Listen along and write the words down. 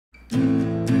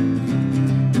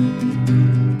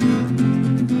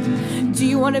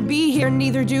want to be here,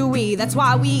 neither do we. That's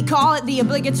why we call it the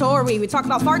obligatory. We talk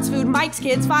about farts, food, Mike's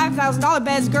kids, $5,000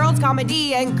 beds, girls,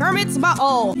 comedy, and Kermit's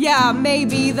butthole. Yeah,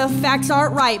 maybe the facts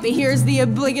aren't right, but here's the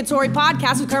obligatory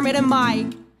podcast with Kermit and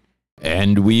Myke.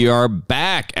 And we are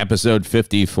back, episode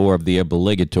 54 of the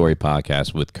Obligatory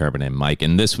Podcast with Kermit and Myke.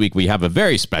 And this week we have a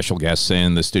very special guest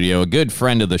in the studio, a good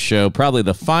friend of the show, probably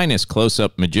the finest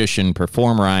close-up magician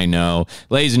performer I know.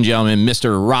 Ladies and gentlemen,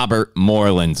 Mr. Robert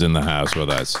Moreland's in the house with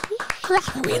us.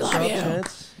 We love you.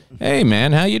 Hey,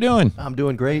 man, how you doing? I'm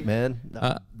doing great, man.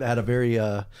 I had a very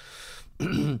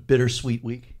bittersweet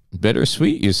week.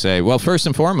 Bittersweet, you say. Well, first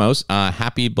and foremost,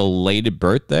 happy belated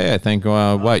birthday. I think,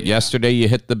 yesterday you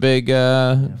hit the big...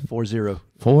 4-0.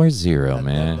 4-0,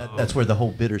 man. That's where the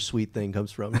whole bittersweet thing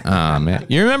comes from. Oh, man.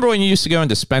 You remember when you used to go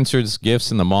into Spencer's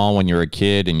Gifts in the mall when you were a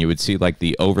kid and you would see like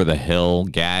the over-the-hill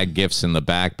gag gifts in the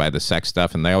back by the sex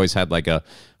stuff, and they always had like a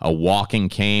walking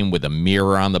cane with a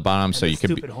mirror on the bottom, so you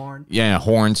could be horn. Yeah, a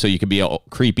horn, so you could be a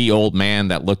creepy old man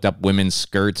that looked up women's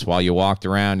skirts while you walked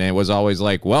around, and it was always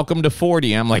like, "Welcome to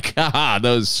 40." I'm like, haha,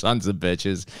 those sons of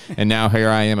bitches. And now here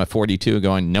I am at 42,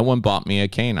 going, no one bought me a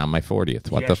cane on my 40th.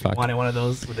 What the fuck? Wanted one of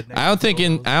those with the I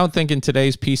don't think in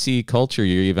today's PC culture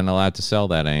you're even allowed to sell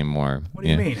that anymore. What do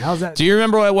you mean? How's that? Do you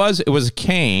remember what it was? It was a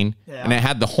cane, and it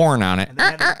had the horn on it, and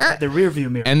it had the rear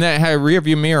view mirror, and then it had a rear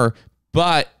view mirror.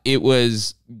 But it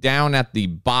was down at the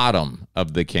bottom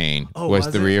of the cane was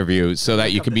the rear view, so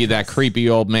that you could be that creepy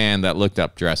old man that looked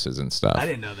up dresses and stuff. I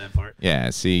didn't know that part. Yeah,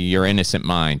 see, your innocent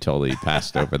mind totally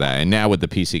passed over that. And now with the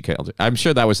PC culture, I'm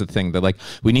sure that was the thing. They're like,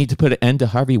 we need to put an end to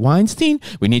Harvey Weinstein.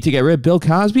 We need to get rid of Bill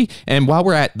Cosby. And while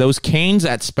we're at those canes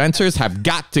at Spencer's have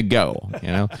got to go. You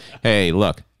know, hey,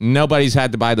 look. Nobody's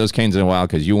had to buy those canes in a while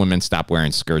because you women stopped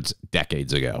wearing skirts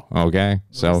decades ago. Okay,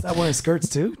 so stop wearing skirts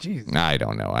too. Jeez, I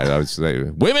don't know. I was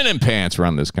women in pants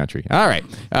run this country. All right,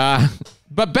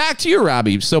 but back to you,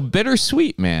 Robbie. So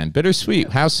bittersweet, man. Bittersweet.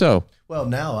 How so? Well,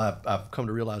 now I've come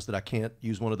to realize that I can't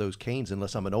use one of those canes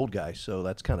unless I'm an old guy, so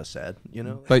that's kind of sad, you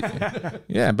know? But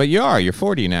yeah, but you're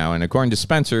 40 now, and according to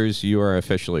Spencer's, you are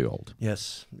officially old.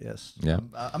 Yes, yes. Yeah.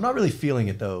 I'm not really feeling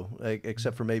it, though,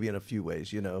 except for maybe in a few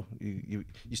ways, you know? You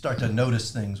start to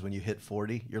notice things when you hit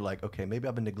 40. You're like, okay, maybe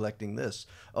I've been neglecting this.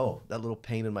 Oh, that little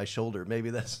pain in my shoulder. Maybe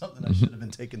that's something I should have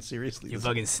been taking seriously. You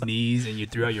fucking sneeze and you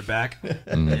threw out your back.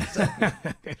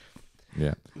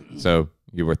 Yeah. So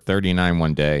you were 39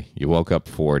 one day. You woke up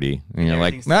 40, and you're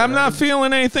like, I'm not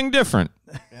feeling anything different.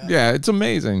 Yeah, it's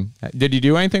amazing. Did you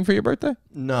do anything for your birthday?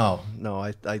 No.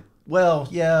 Well,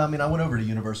 yeah. I mean, I went over to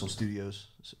Universal Studios.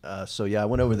 So yeah, I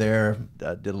went over there.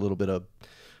 Did a little bit of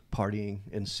partying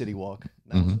in City Walk.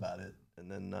 That was about it.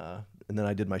 And then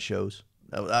I did my shows.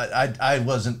 I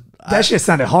wasn't. That shit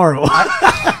sounded horrible.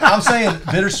 I'm saying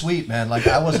bittersweet, man. Like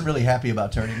I wasn't really happy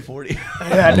about turning 40.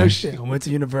 Yeah, no shit. I went to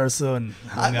Universal and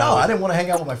I didn't want to hang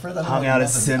out with my friends. I hung out at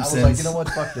Simpsons. I was like, you know what?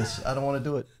 Fuck this. I don't want to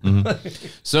do it.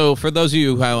 So for those of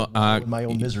you who my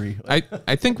own misery.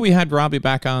 I think we had Robbie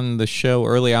back on the show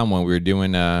early on when we were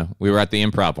doing we were at the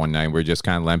Improv one night. We were just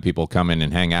kind of letting people come in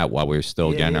and hang out while we were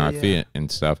still getting our feet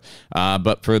and stuff.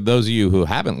 But for those of you who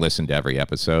haven't listened to every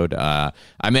episode,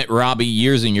 I met Robbie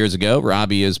years and years ago.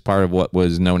 Robbie is part of what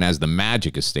was known as the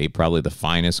Magic Estate, probably the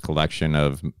finest collection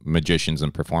of magicians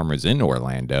and performers in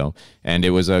Orlando. And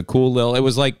it was a cool little, it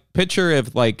was like, picture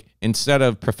if like instead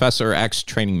of Professor X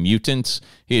training mutants,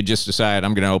 he had just decided,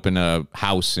 I'm going to open a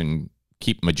house and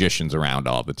keep magicians around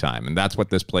all the time. And that's what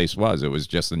this place was. It was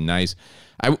just a nice,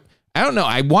 I don't know.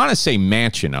 I want to say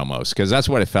mansion almost because that's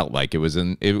what it felt like. It was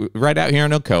right out here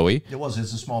in Ocoee. It was.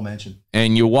 It's a small mansion.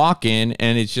 And you walk in,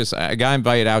 and it's just I got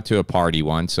invited out to a party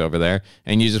once over there,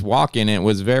 and you just walk in, and it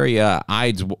was very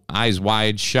eyes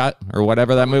wide shut or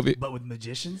whatever that movie. But with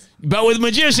magicians. But with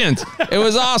magicians, it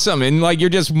was awesome. And like you're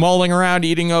just mulling around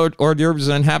eating hors d'oeuvres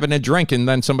and having a drink, and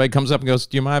then somebody comes up and goes,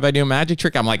 "Do you mind if I do a magic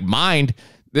trick?" I'm like, "Mind."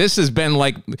 This has been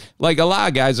like a lot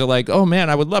of guys are like, oh man,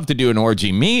 I would love to do an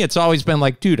orgy. Me, it's always been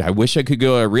like, dude, I wish I could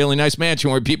go to a really nice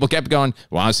mansion where people kept going,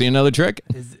 want to see another trick?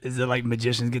 Is it like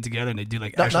magicians get together and they do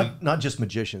like not just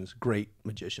magicians, great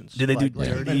magicians. Do they do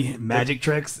dirty magic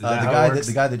tricks? The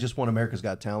guy that just won America's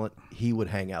Got Talent, he would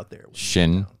hang out there.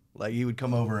 Shin. Like he would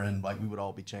come over and like we would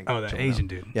all be changing. Oh, that Asian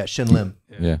dude. Yeah, Shin Lim.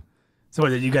 Yeah. So what,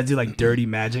 did you guys do like dirty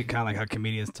magic, kind of like how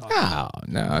comedians talk? Oh,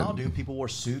 no. No, dude, people wore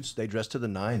suits. They dressed to the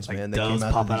nines, like man. They came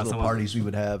out to these little parties we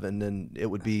would have, and then it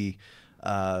would be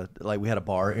like we had a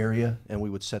bar area, and we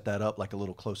would set that up like a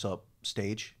little close-up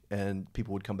stage, and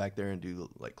people would come back there and do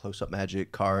like close-up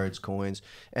magic, cards, coins,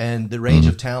 and the range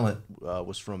of talent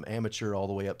was from amateur all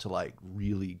the way up to like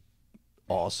really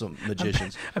awesome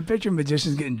magicians. I picture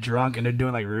magicians getting drunk and they're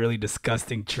doing like really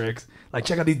disgusting tricks. Like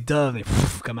check out these doves, and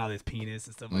they come out of his penis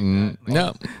and stuff like that. Like,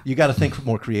 No, You got to think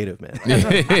more creative, man.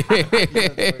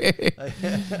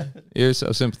 you're so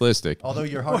simplistic. Although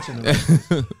your heart's in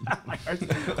the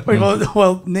right. Wait,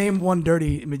 well, name one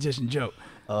dirty magician joke.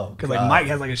 Oh, Because like Mike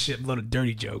has like a shitload of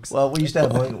dirty jokes. Well, we used to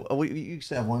have one. We used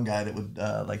to have one guy that would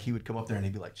like he would come up there and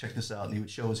he'd be like, "Check this out," and he would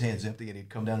show his hands empty, and he'd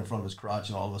come down in front of his crotch,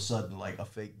 and all of a sudden, like a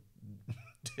fake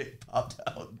dick popped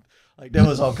out. Like there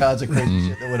was all kinds of crazy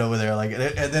shit that went over there. Like,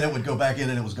 and then it would go back in,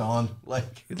 and it was gone.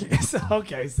 Like,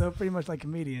 so pretty much like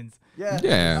comedians.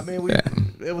 Yeah. I mean,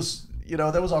 it was.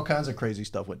 There was all kinds of crazy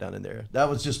stuff went down in there. That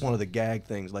was just one of the gag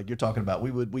things. Like you're talking about, we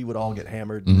would all get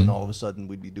hammered, and then all of a sudden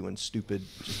we'd be doing stupid,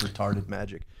 just retarded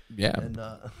magic. Yeah. And,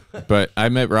 But I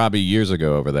met Robbie years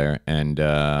ago over there, and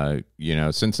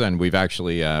since then we've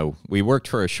actually we worked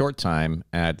for a short time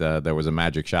at there was a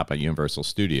magic shop at Universal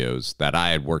Studios that I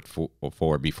had worked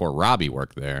for before Robbie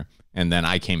worked there, and then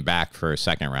I came back for a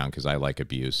second round because I like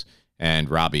abuse.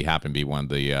 And Robbie happened to be one of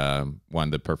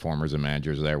the performers and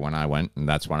managers there when I went, and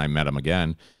that's when I met him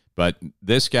again. But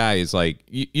this guy is like,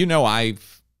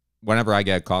 whenever I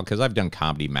get called, because I've done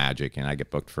comedy magic and I get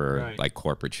booked for like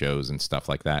corporate shows and stuff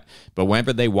like that. But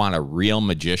whenever they want a real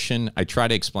magician, I try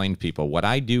to explain to people what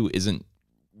I do isn't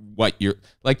what you're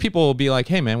like. People will be like,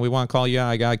 "Hey man, we want to call you.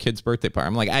 I got a kid's birthday party."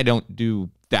 I'm like, I don't do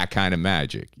that kind of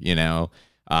magic,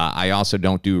 I also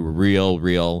don't do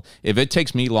real. If it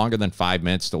takes me longer than 5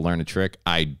 minutes to learn a trick,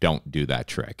 I don't do that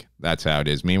trick. That's how it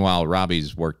is. Meanwhile,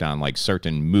 Robbie's worked on like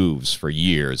certain moves for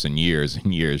years and years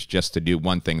and years just to do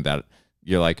one thing that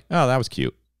you're like, oh, that was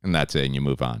cute. And that's it. And you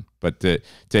move on. But to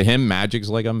him, magic's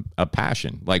like a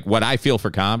passion. Like what I feel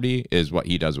for comedy is what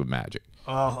he does with magic.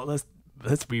 Oh, let's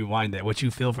rewind that. What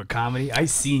you feel for comedy? I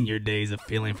seen your days of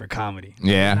feeling for comedy.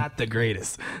 Yeah. Not the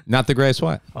greatest. Not the greatest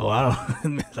what? Oh, I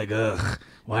don't like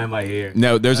why am I here?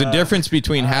 No, there's a difference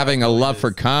between having a love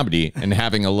for comedy and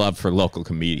having a love for local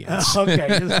comedians. Okay.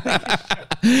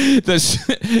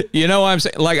 You know what I'm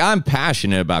saying? Like, I'm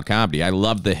passionate about comedy. I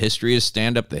love the history of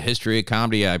stand-up, the history of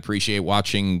comedy. I appreciate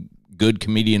watching good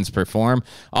comedians perform.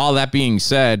 All that being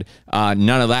said, none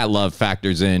of that love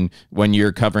factors in when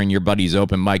you're covering your buddy's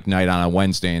open mic night on a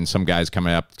Wednesday and some guy's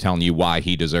coming up telling you why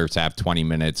he deserves to have 20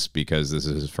 minutes because this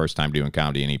is his first time doing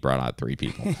comedy and he brought out 3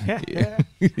 people.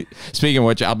 Speaking of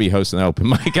which, I'll be hosting an open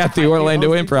mic at the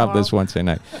Orlando Improv this Wednesday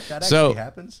night. That actually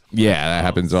happens? Yeah, that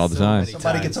happens all the time.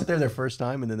 Somebody gets up there their first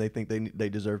time and then they think they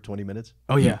deserve 20 minutes?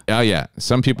 Oh, yeah. Oh, yeah.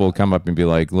 Some people will come up and be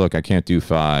like, look, I can't do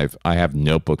 5. I have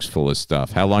notebooks full of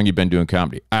stuff. How long you been doing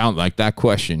comedy? I don't like that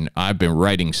question. I've been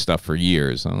writing stuff for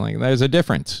years. I'm like, there's a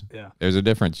difference. Yeah. There's a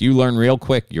difference. You learn real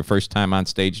quick your first time on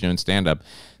stage doing stand-up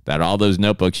that all those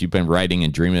notebooks you've been writing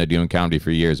and dreaming of doing comedy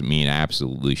for years mean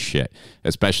absolutely shit,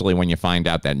 especially when you find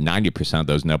out that 90% of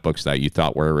those notebooks that you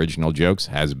thought were original jokes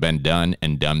has been done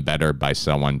and done better by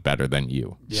someone better than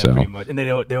you. Yeah, pretty much. And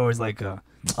they're always like,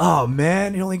 oh,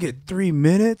 man, you only get 3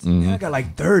 minutes? Yeah, I got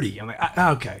like 30. I'm like,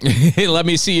 okay. Let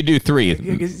me see you do 3.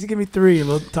 Give me 3 and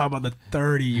we'll talk about the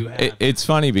 30 you have. It's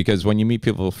funny because when you meet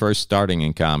people first starting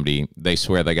in comedy, they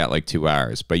swear they got like 2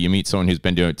 hours. But you meet someone who's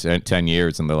been doing it 10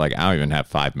 years and they're like, I don't even have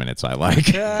 5 minutes I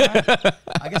like.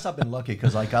 I guess I've been lucky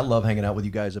because like I love hanging out with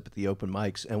you guys up at the open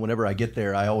mics. And whenever I get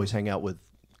there, I always hang out with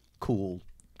cool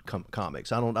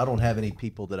comics. I don't have any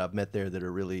people that I've met there that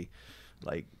are really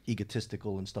like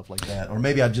egotistical and stuff like that, or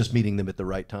maybe I'm just meeting them at the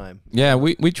right time. Yeah,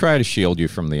 we try to shield you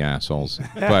from the assholes,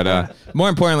 but more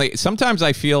importantly, sometimes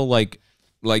I feel like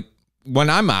when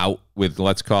I'm out with,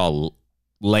 let's call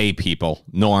lay people,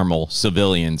 normal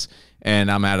civilians,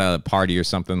 and I'm at a party or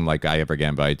something, like I ever get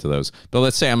invited to those, but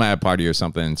let's say I'm at a party or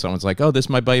something and someone's like, oh, this is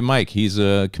my buddy Mike, he's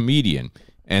a comedian.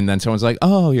 And then someone's like,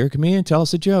 oh, you're a comedian? Tell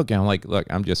us a joke. And I'm like, look,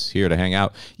 I'm just here to hang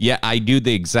out. Yeah, I do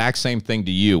the exact same thing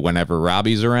to you whenever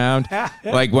Robbie's around.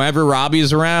 Like, whenever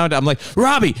Robbie's around, I'm like,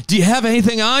 Robbie, do you have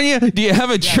anything on you? Do you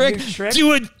have a trick?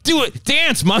 Do it.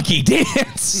 Dance, monkey,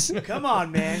 dance. Come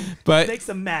on, man. But make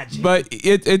some magic. But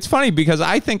it's funny because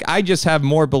I think I just have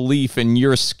more belief in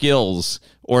your skills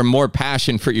or more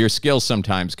passion for your skills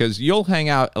sometimes, because you'll hang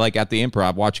out like at the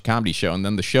Improv, watch a comedy show, and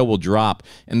then the show will drop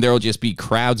and there will just be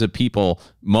crowds of people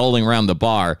mulling around the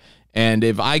bar. And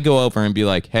if I go over and be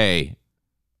like, hey,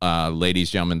 ladies,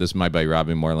 gentlemen, this is my buddy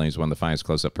Robert Moreland. He's one of the finest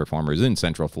close-up performers in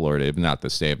Central Florida, if not the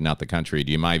state, if not the country.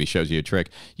 Do you mind if he shows you a trick?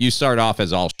 You start off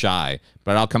as all shy,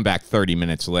 but I'll come back 30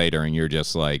 minutes later and you're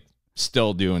just like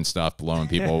still doing stuff, blowing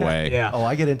people away. Yeah. Oh,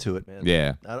 I get into it, man.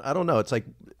 Yeah. I don't know. It's like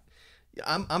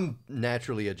I'm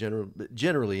naturally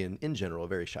generally in general a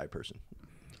very shy person.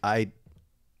 I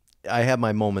have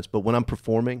my moments, but when I'm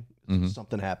performing,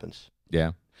 something happens.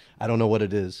 Yeah. I don't know what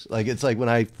it is. Like it's like when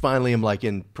I finally am like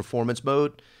in performance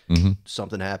mode,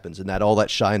 something happens, and all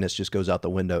that shyness just goes out the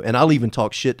window. And I'll even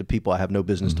talk shit to people I have no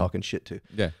business talking shit to.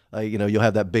 Yeah. You know, you'll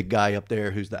have that big guy up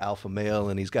there who's the alpha male,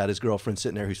 and he's got his girlfriend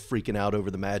sitting there who's freaking out over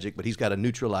the magic, but he's got to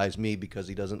neutralize me because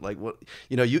he doesn't like what.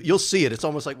 You know, you'll see it. It's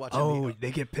almost like watching. Oh,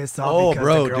 they get pissed off. Oh, because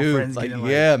bro, the girlfriend's dude, like, getting,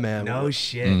 yeah, man. No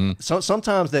shit. So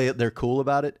sometimes they're cool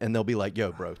about it, and they'll be like,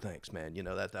 "Yo, bro, thanks, man. You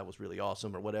know that was really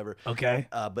awesome," or whatever. Okay.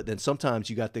 But then sometimes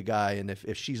you got the guy, and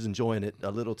if she's enjoying it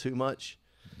a little too much.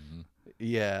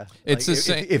 Yeah, It's like, the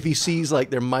same. if he sees like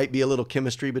there might be a little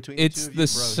chemistry between the two It's of you,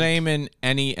 the bro, same in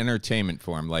any entertainment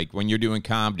form. Like when you're doing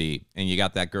comedy and you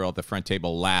got that girl at the front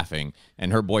table laughing,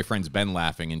 and her boyfriend's been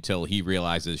laughing until he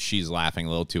realizes she's laughing a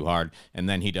little too hard, and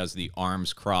then he does the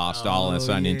arms crossed all of a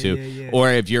sudden yeah.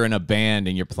 Or if you're in a band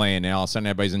and you're playing, and all of a sudden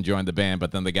everybody's enjoying the band,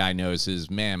 but then the guy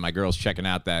notices, man, my girl's checking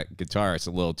out that guitar. It's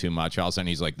a little too much. All of a sudden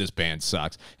he's like, this band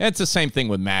sucks. And it's the same thing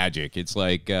with magic. It's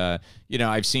like, you know,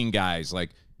 I've seen guys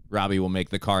like, Robbie will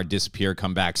make the card disappear,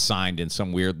 come back signed in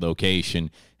some weird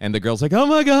location, and the girl's like, oh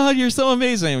my God, you're so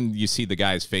amazing. And you see the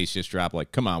guy's face just drop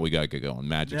like, come on, we got to get going.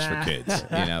 Magic's for kids.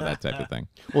 You know, that type of thing.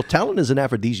 Well, talent is an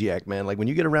aphrodisiac, man. Like when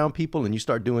you get around people and you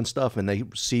start doing stuff and they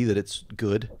see that it's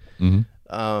good,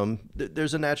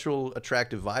 there's a natural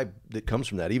attractive vibe that comes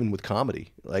from that, even with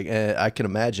comedy. Like I can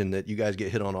imagine that you guys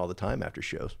get hit on all the time after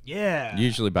shows. Yeah.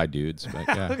 Usually by dudes, but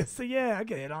yeah. So yeah, I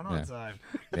get hit on all the time.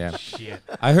 Yeah. Shit.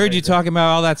 I heard you talking about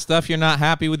all that stuff. You're not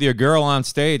happy with your girl on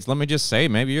stage. Let me just say,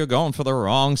 maybe you're going for the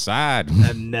wrong side.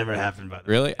 That never happened, by the way.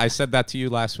 Really? I said that to you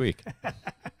last week.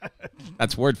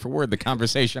 That's word for word the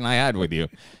conversation I had with you.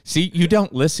 See, you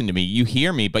don't listen to me. You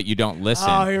hear me, but you don't listen.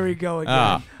 Oh, here we go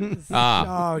again.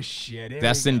 Oh shit. Here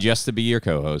Destined just to be your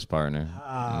co-host partner.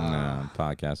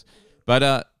 Podcast.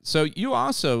 But so you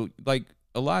also, like,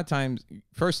 a lot of times,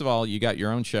 first of all, you got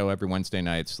your own show every Wednesday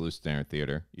night at Slew Standard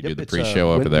Theater. You do the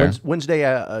pre-show over there. Wednesday,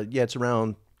 yeah, it's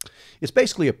around. It's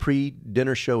basically a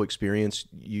pre-dinner show experience.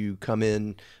 You come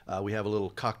in, we have a little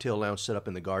cocktail lounge set up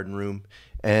in the garden room,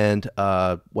 and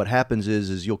what happens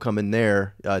is you'll come in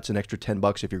there. It's an extra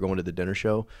 $10 if you're going to the dinner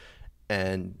show,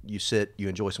 and you sit, you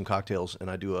enjoy some cocktails, and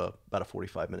I do about a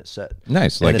 45-minute set.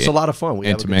 Nice, and it's a lot of fun. We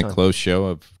intimate, have a good time. close show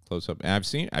of close-up. And I've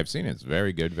seen it. It's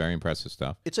very good, very impressive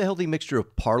stuff. It's a healthy mixture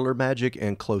of parlor magic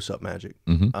and close-up magic.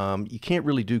 You can't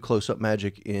really do close-up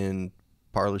magic in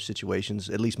parlor situations,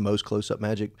 at least most close-up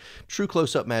magic. True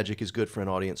close-up magic is good for an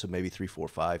audience of maybe 3, 4,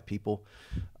 5 people.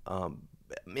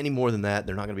 Any more than that,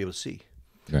 they're not going to be able to see.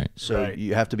 Right. So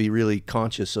you have to be really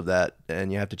conscious of that,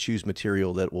 and you have to choose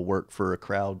material that will work for a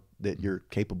crowd that you're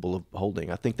capable of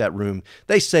holding. I think that room,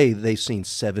 they say they've seen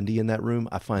 70 in that room.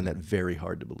 I find that very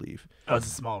hard to believe. Oh, it's a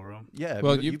small room. Yeah,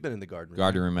 well, you've been in the garden room.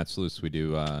 Garden room at Sluice. We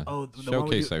do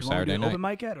showcase there Saturday night. Open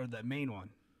mic at, or the main one?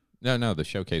 No, the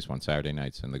showcase one Saturday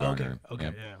nights in the garden room. Okay,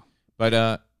 Yep. yeah.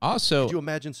 But also, Could you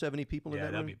imagine 70 people in that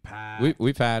room? That'd be packed.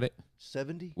 we've had it.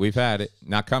 70? We've had it.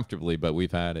 Not comfortably, but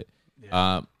we've had it.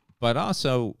 Yeah. But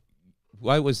also,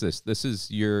 why was this? This is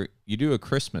you do a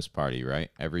Christmas party, right?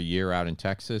 Every year out in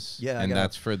Texas? Yeah. And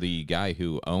that's for the guy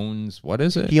who owns, what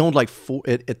is it? He owned like 4,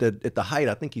 at the height,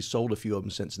 I think he sold a few of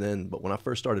them since then, but when I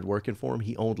first started working for him,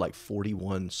 he owned like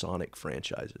 41 Sonic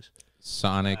franchises.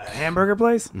 Sonic. Hamburger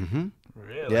place? Mm-hmm.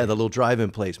 Really? Yeah, the little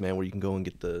drive-in place, man, where you can go and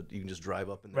you can just drive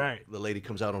up and Right. the lady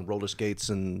comes out on roller skates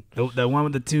and The one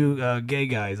with the two gay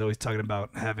guys always talking about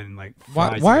having like Why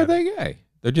fries are together. they gay?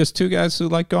 They're just two guys who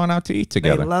like going out to eat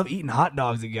together. They love eating hot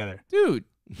dogs together. Dude,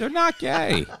 they're not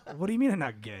gay. What do you mean they're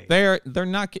not gay? They're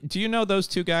not. Do you know those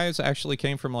two guys actually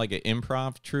came from like an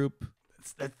improv troupe?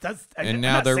 And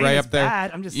now they're right up there.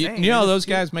 Bad. I'm just saying. You know, those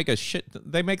guys make a shit.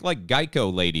 They make like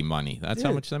Geico lady money. That's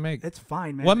how much they make. It's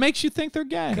fine, man. What makes you think they're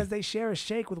gay? Because they share a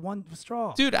shake with one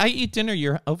straw. Dude, I eat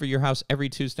dinner over your house every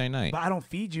Tuesday night. But I don't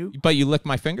feed you. But you lick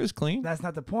my fingers clean. That's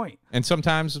not the point. And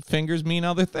sometimes fingers mean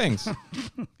other things.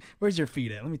 Where's your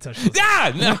feet at? Let me touch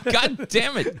those. No, God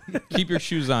damn it. Keep your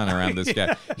shoes on around this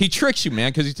guy. He tricks you,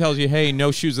 man, because he tells you, hey,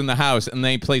 no shoes in the house, and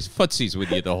then he plays footsies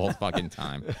with you the whole fucking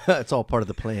time. it's all part of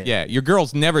the plan. Yeah, your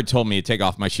girl's never told me to take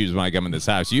off my shoes when I come in this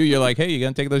house. You're like, hey, you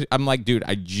gonna take those? I'm like, dude,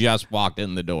 I just walked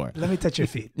in the door. Let me touch your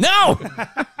feet. No!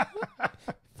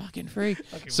 Fucking freak.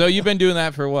 So you've been doing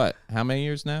that for what? How many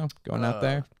years now? Going out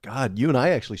there? God, you and I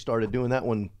actually started doing that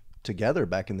one together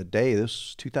back in the day. This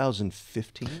was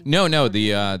 2015. No,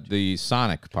 the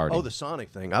Sonic party. Oh, the Sonic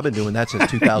thing. I've been doing that since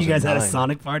 2009. You guys had a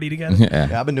Sonic party together?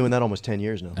 Yeah. I've been doing that almost 10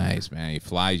 years now. Nice, man. He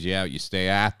flies you out. You stay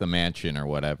at the mansion or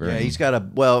whatever. Yeah, he's got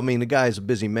the guy's a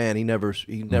busy man. He never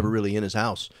really in his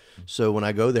house. So when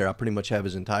I go there, I pretty much have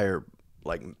his entire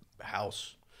like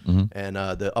house. And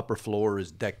the upper floor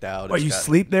is decked out. Oh, you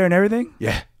sleep there and everything?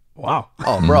 Yeah. Wow.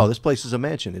 Oh, bro, this place is a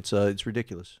mansion. It's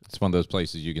ridiculous. It's one of those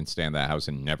places you can stay in that house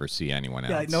and never see anyone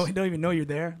else. Yeah, no, he don't even know you're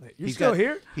there. Like, you're He's still got-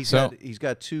 here? He's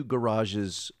got 2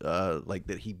 garages like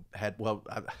that he had. Well,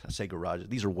 I say garages.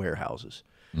 These are warehouses,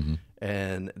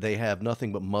 and they have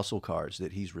nothing but muscle cars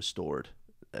that he's restored.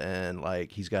 And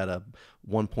like he's got a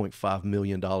 $1.5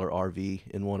 million RV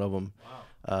in one of them.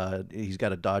 Wow. He's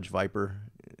got a Dodge Viper.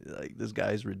 Like this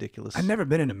guy's ridiculous. I've never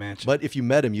been in a mansion. But if you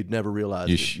met him, you'd never realize.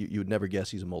 You you would never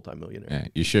guess he's a multimillionaire. Yeah,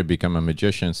 you should become a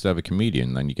magician instead of a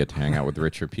comedian. Then you get to hang out with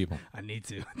richer people. I need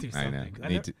to do I something.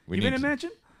 know. You been in a mansion?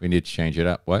 We need to change it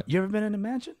up. What? You ever been in a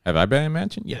mansion? Have I been in a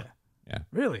mansion? Yeah. Yeah.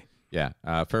 Really? Yeah.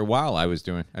 For a while, I was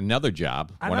doing another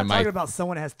job. I'm not talking about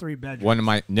someone that has 3 bedrooms. One of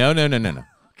my no.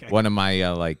 Okay. One of my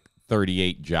like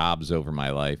 38 jobs over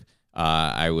my life.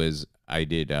 I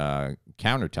did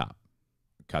countertop,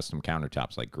 custom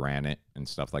countertops like granite and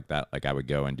stuff like that. Like I would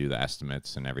go and do the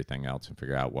estimates and everything else and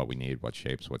figure out what we need, what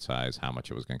shapes, what size, how much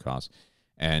it was going to cost.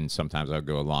 And sometimes I would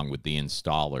go along with the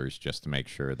installers just to make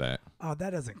sure that. Oh,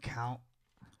 that doesn't count.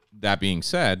 That being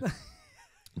said,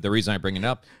 the reason I bring it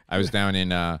up, I was down in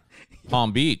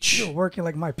Palm Beach. You're working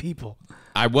like my people.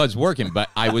 I was working, but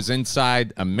I was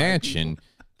inside a mansion.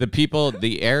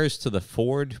 The heirs to the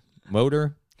Ford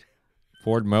Motor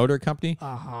Company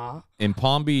in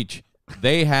Palm Beach,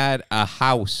 they had a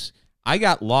house. I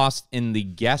got lost in the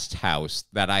guest house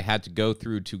that I had to go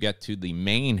through to get to the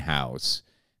main house.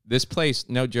 This place,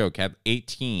 no joke, had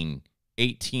 18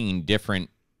 different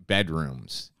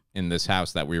bedrooms in this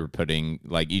house that we were putting.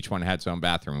 Like each one had its own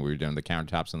bathroom. We were doing the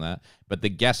countertops and that. But the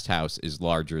guest house is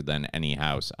larger than any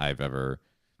house I've ever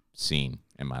seen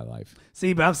in my life.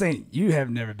 See, but I'm saying you have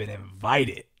never been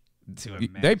invited to a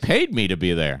mansion. They paid me to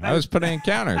be there. I was putting in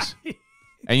counters.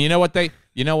 And you know what?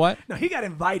 No, he got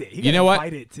invited. You know what?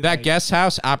 That guest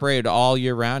house operated all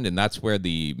year round, and that's where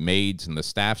the maids and the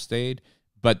staff stayed.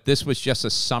 But this was just a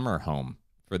summer home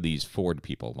for these Ford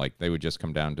people. Like they would just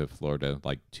come down to Florida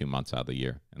like 2 months out of the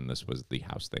year, and this was the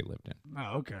house they lived in.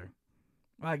 Oh, okay.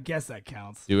 Well, I guess that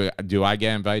counts. Do I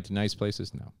get invited to nice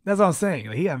places? No. That's what I'm saying.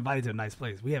 Like, he got invited to a nice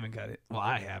place. We haven't got it. Well,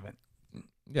 I haven't.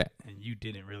 Yeah. And you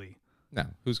didn't really. No.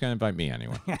 Who's going to invite me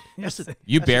anyway? Yes,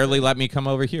 You barely let me come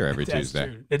over here every Tuesday.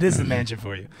 true. It is a mansion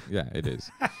for you. Yeah, it is.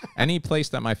 Any place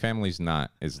that my family's not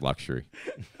is luxury.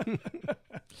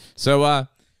 So,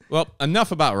 well,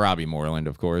 enough about Robbie Moreland,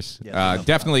 of course. Yeah,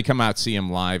 definitely come out, see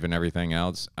him live and everything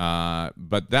else.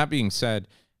 But that being said,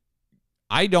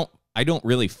 I don't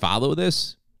really follow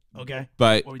this. Okay.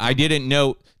 But I didn't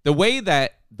know the way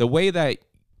that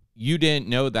you didn't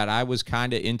know that I was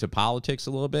kind of into politics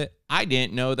a little bit. I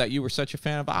didn't know that you were such a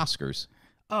fan of Oscars.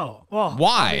 Oh, well.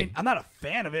 Why? I mean, I'm not a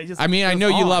fan of it. I know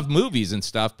you love movies and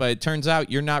stuff, but it turns out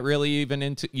you're not really even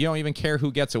into. You don't even care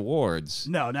who gets awards.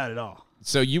 No, not at all.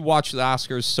 So you watch the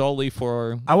Oscars solely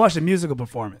for. I watched a musical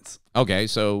performance. Okay,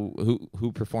 so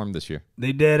who performed this year?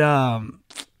 They did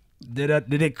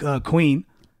Queen.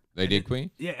 They did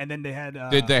Queen? Yeah, and then they had.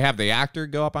 Did they have the actor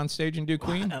go up on stage and do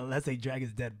Queen? Unless they drag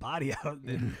his dead body out.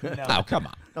 Then, no. Oh, come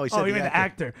on. Oh, he said you mean the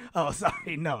actor? Oh,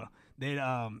 sorry, no. They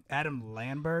Adam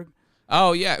Landberg.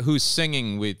 Oh yeah, who's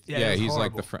singing with? Yeah, he's horrible.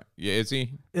 like the friend. Yeah, is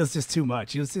he? It was just too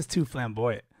much. He was just too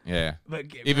flamboyant. Yeah. But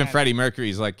even man, Freddie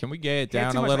Mercury's like, can we get it he had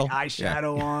down too a much, little? like,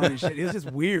 eyeshadow on and shit. It was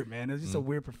just weird, man. It was just a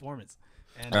weird performance.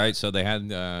 And, All right, so they had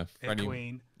Freddie.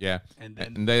 Queen. Yeah, And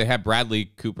then and they had Bradley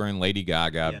Cooper and Lady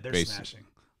Gaga. yeah, they're basically.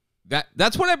 smashing.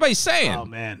 That's what everybody's saying. Oh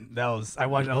man, I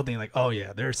watched the whole thing like, oh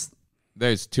yeah,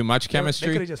 There's too much They could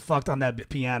chemistry. have just fucked on that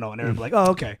piano and everybody like,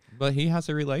 oh okay, But he has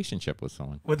a relationship with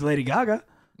someone. with Lady Gaga.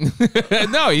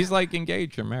 No, he's like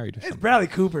engaged or married or It's something. Bradley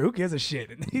Cooper. Who gives a shit?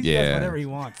 He Yeah. does whatever he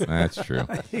wants. That's true.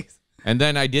 And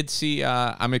then I did see,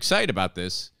 I'm excited about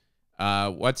this.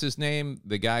 What's his name?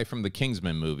 The guy from the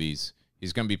Kingsman movies.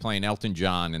 He's going to be playing Elton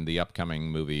John in the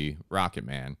upcoming movie Rocket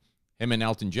Man. Him and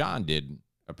Elton John did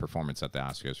a performance at the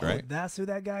Oscars, right? Oh, that's who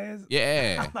that guy is?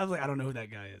 Yeah. I was like, I don't know who that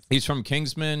guy is. He's from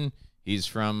Kingsman. He's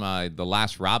from the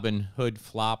last Robin Hood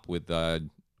flop with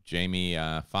Jamie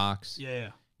Foxx. Yeah.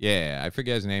 Yeah, I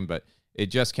forget his name, but it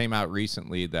just came out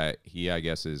recently that he, I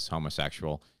guess, is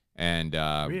homosexual. And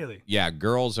Really? yeah,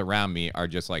 girls around me are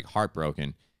just like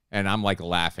heartbroken, and I'm like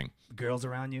laughing. Girls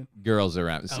around you? Girls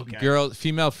around, so Okay.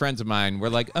 female friends of mine were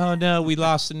like, "Oh no, we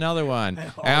lost another one,"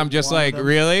 and I'm just one of like, them?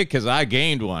 "Really?" Because I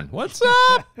gained one. What's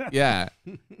up? Yeah,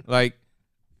 like.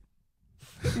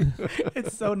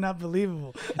 It's so not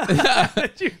believable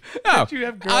that you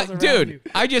have girls around dude, you.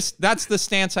 that's the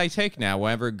stance I take now.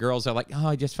 Whenever girls are like, "Oh,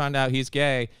 I just found out he's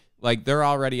gay," like they're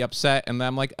already upset, and then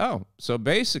I'm like, "Oh, so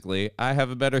basically, I have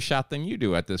a better shot than you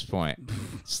do at this point.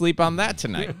 Sleep on that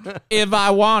tonight, if I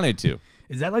wanted to."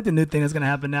 Is that like the new thing that's gonna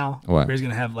happen now? What? Where he's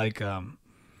gonna have like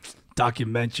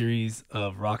documentaries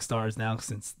of rock stars now,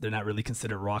 since they're not really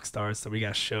considered rock stars. So we got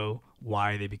to show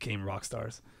why they became rock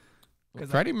stars.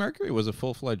 Freddie Mercury was a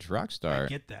full-fledged rock star. I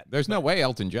get that. There's no way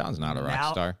Elton John's not a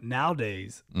rock star.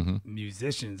 Nowadays,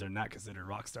 musicians are not considered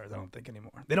rock stars, I don't think,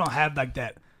 anymore. They don't have like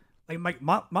that. Like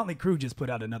Motley Crue just put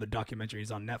out another documentary.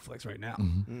 He's on Netflix right now.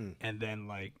 And then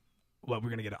like, what, we're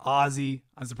going to get an Ozzy.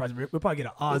 I'm surprised. We'll probably get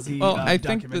an Ozzy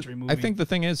documentary movie. I think the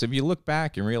thing is, if you look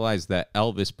back and realize that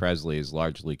Elvis Presley is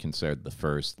largely considered the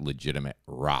first legitimate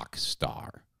rock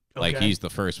star. Like, he's the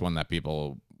first one that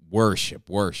people worship.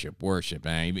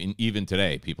 And even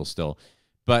today, people still.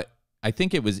 But I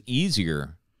think it was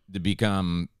easier to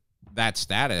become that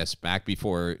status back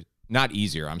before. Not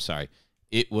easier, I'm sorry.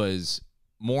 It was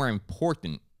more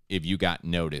important if you got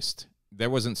noticed. There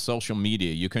wasn't social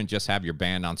media. You couldn't just have your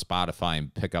band on Spotify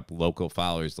and pick up local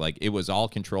followers. Like, it was all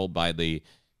controlled by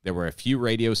there were a few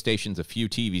radio stations, a few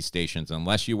TV stations.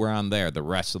 Unless you were on there, the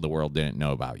rest of the world didn't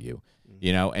know about you.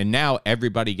 You know, and now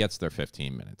everybody gets their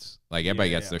 15 minutes. Like,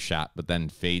 everybody gets their shot, but then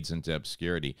fades into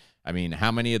obscurity. I mean,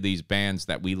 how many of these bands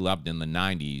that we loved in the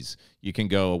 90s, you can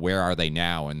go, where are they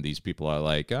now? And these people are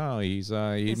like, oh, he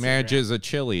manages a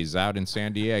Chili's out in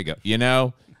San Diego. You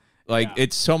know? Like,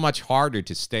 it's so much harder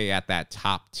to stay at that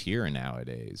top tier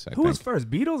nowadays. Who was first,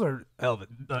 Beatles or Elvis?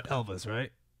 Elvis,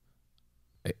 right?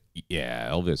 Yeah,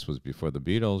 Elvis was before the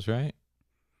Beatles, right?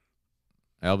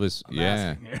 Elvis,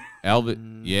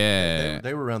 Elvis, yeah.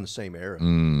 They were around the same era.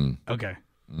 Okay.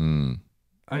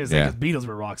 I was saying, because Beatles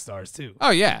were rock stars too.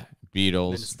 Oh yeah,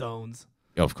 Beatles, the Stones,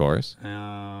 of course. You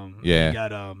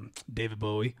got David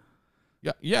Bowie.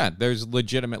 Yeah. There's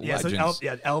legitimate legends.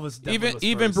 So Elvis.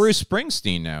 Even Bruce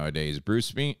Springsteen nowadays.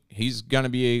 He's gonna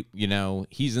be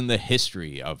he's in the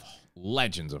history of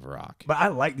legends of rock. But I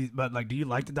like these. But like, do you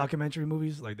like the documentary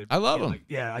movies? Like, I love them.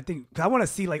 Like, I think I want to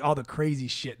see like all the crazy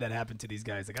shit that happened to these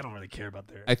guys. Like, I don't really care about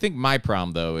their. I think my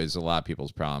problem though is a lot of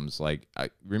people's problems. Like, I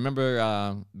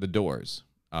remember the Doors.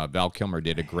 Val Kilmer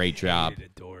did a great job.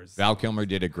 Val Kilmer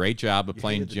did a great job of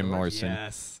playing Jim Morrison.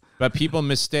 Yes. But people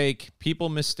mistake.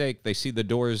 They see the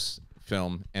Doors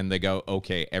film and they go,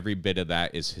 okay, every bit of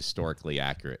that is historically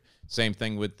accurate. Same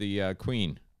thing with the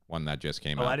Queen one that just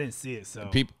came out. Oh, I didn't see it. So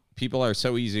people are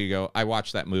so easy to go, I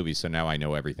watched that movie, so now I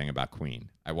know everything about Queen.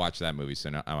 I watched that movie, so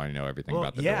now I know everything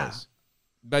about the Doors.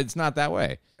 But it's not that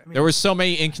way. I mean, there were so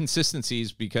many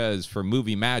inconsistencies because for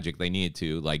movie magic, they needed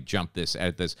to like jump this,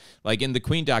 edit this. Like in the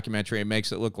Queen documentary, it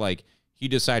makes it look like he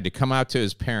decided to come out to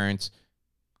his parents,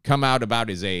 come out about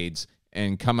his AIDS,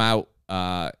 and come out,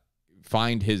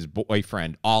 find his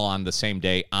boyfriend all on the same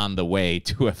day on the way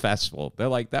to a festival. They're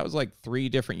like, that was like 3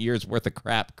 different years worth of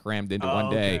crap crammed into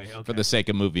one day for the sake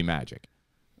of movie magic.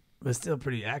 But still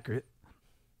pretty accurate.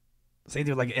 Same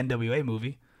thing with like an NWA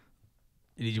movie.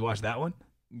 Did you watch that one?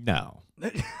 No.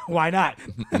 Why not?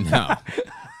 No.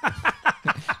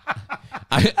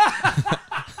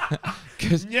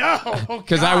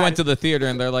 Because I went to the theater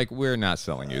and they're like, we're not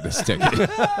selling you this ticket.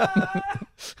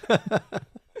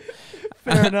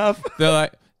 Fair enough.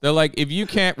 They're like, if you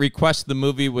can't request the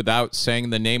movie without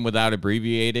saying the name without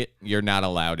abbreviate it, you're not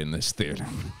allowed in this theater.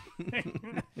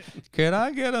 Can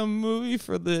I get a movie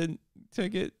for the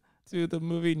ticket to the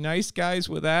movie Nice Guys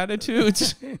with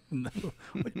Attitudes? No.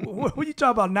 What you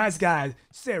talking about, nice guys?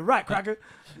 Say it right, Cracker.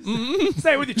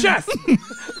 Say it with your chest.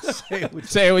 Say it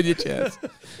with your chest.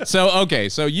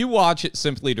 So you watch it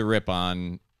simply to rip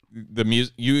on the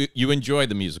music. You enjoy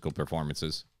the musical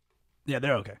performances. Yeah,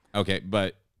 they're okay. Okay,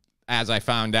 but as I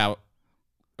found out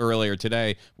earlier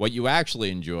today, what you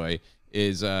actually enjoy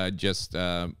is just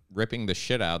ripping the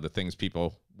shit out of the things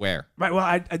people wear. Right. Well,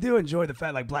 I do enjoy the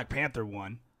fact like Black Panther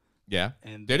won. Yeah.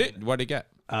 And did it? What did it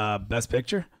get? Best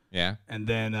Picture. Yeah. And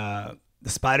then the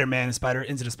Spider-Man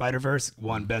Into the Spider-Verse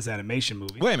won Best Animation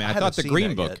Movie. Wait a minute. I thought the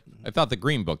Green Book. I thought the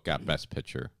Green Book got Best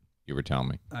Picture. You were telling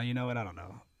me. You know what? I don't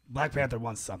know. Black Panther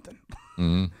won something.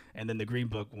 Mm-hmm. And then the Green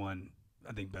Book won,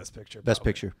 I think, Best Picture. Best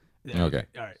Picture. Yeah, okay.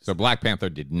 All right. So Black Panther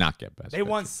did not get Best Picture. They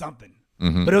won something.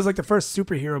 Mm-hmm. But it was like the first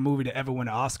superhero movie to ever win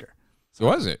an Oscar. So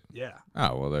was it? Yeah.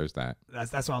 Oh, well, there's that.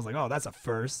 That's why I was like, oh, that's a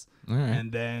first. All right.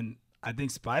 And then I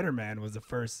think Spider-Man was the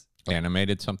first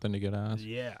animated something to get an Oscar.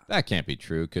 Yeah. That can't be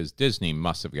true because Disney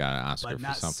must have got an Oscar but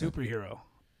not for something. Superhero.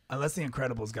 Unless The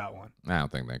Incredibles got one. I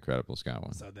don't think The Incredibles got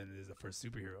one. So then it is the first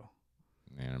superhero.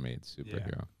 Animated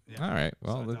superhero. Yeah. All right.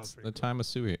 Well, So that's the time of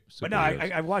superheroes. But no,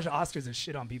 I watch Oscars and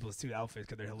shit on people's two outfits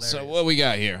because they're hilarious. So what we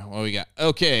got here? What we got?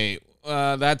 Okay,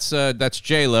 that's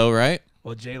J-Lo, right?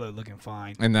 Well, J-Lo looking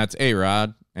fine. And that's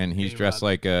A-Rod, and he's A-Rod.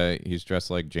 dressed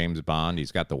like James Bond.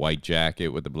 He's got the white jacket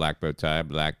with the black bow tie,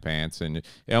 black pants, and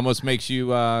it almost makes you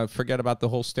forget about the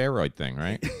whole steroid thing,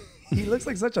 right? he looks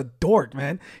like such a dork,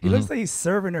 man. He looks like he's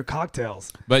serving her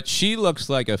cocktails. But she looks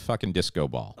like a fucking disco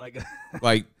ball.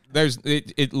 Like there's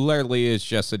it literally is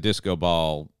just a disco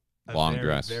ball long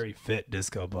dress. Very fit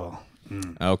disco ball.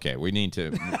 Okay, we need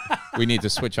to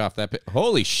switch off that.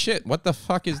 Holy shit! What the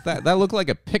fuck is that? That looked like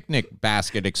a picnic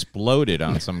basket exploded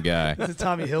on some guy. That's a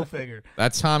Tommy Hilfiger.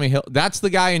 That's Tommy Hill. That's the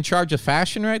guy in charge of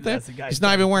fashion right there. That's the guy he's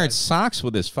not even wearing socks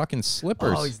with his fucking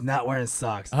slippers. Oh, he's not wearing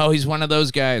socks. Oh, he's one of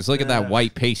those guys. Look at that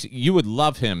white paste. You would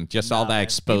love him. Just all that man.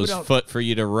 exposed foot for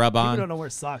you to rub on. People don't wear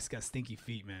socks. Got stinky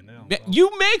feet, man.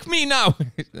 You make me know.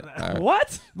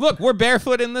 What? Look, we're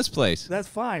barefoot in this place. That's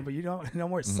fine, but you don't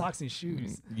wear socks and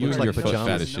shoes. You and like your foot pajamas.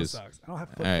 fetishes. No socks. I don't have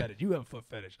foot fetish. You have a foot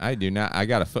fetish. I do not. I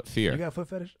got a foot fear. You got a foot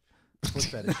fetish? Foot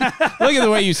fetish. Look at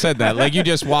the way you said that. Like you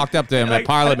just walked up to him at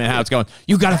Parliament House going,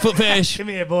 you got a foot fetish? Come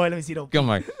here, boy. Let me see those. Come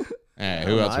on. All right,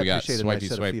 who else we got? I appreciate a nice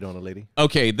set of feet on a lady.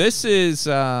 Okay, this is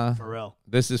Pharrell.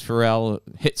 This is Pharrell,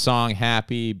 hit song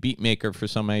Happy, beat maker for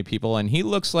so many people, and he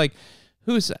looks like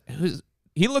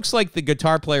he looks like the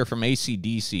guitar player from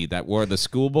AC/DC that wore the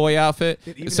schoolboy outfit,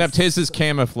 except his is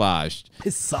camouflaged.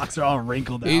 His socks are all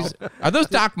wrinkled out. Are those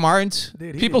Doc Martens?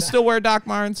 Dude, people still wear Doc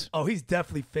Martens? Oh, he's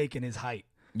definitely faking his height.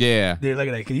 Yeah. Dude, look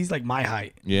at that. Cause he's like my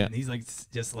height. Yeah. And he's like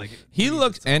just like he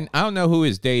looks, and I don't know who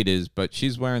his date is, but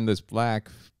she's wearing this black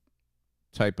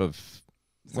type of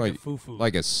like a foo-foo.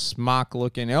 like a smock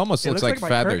looking. It almost looks like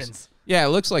feathers. Curtains. Yeah, it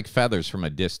looks like feathers from a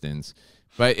distance.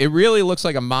 But it really looks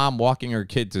like a mom walking her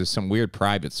kid to some weird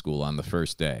private school on the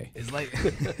first day. It's like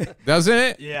doesn't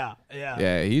it? Yeah.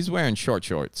 Yeah, he's wearing short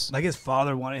shorts. Like his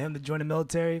father wanted him to join the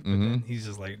military, but then he's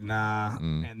just like, nah.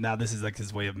 And now this is like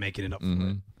his way of making it up for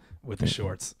it with the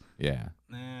shorts. Yeah.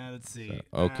 Let's see.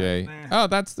 Okay. Oh,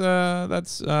 that's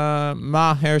Mahershala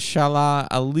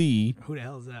Ali. Who the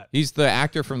hell is that? He's the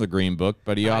actor from The Green Book,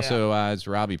 but he also, as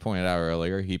Robbie pointed out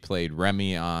earlier, he played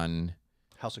Remy on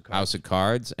House of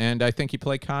Cards, and I think he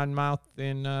played Conmouth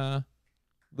in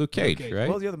Luke Cage, right?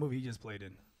 What was the other movie he just played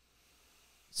in?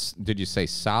 Did you say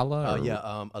Sala?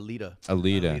 Alita.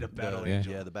 Alita. Battle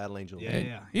Angel. Yeah, the Battle Angel.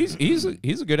 Yeah. He's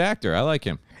a good actor. I like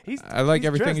him. I like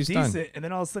everything he's done. And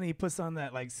then all of a sudden he puts on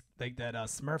that like that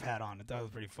Smurf hat on. I thought it was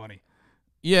pretty funny.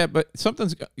 Yeah, but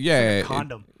something's like a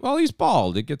condom. Well, he's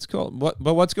bald. It gets cold. But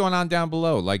what's going on down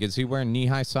below? Like, is he wearing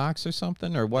knee-high socks or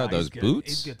something, or what are those boots?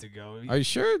 He's good to go. Are you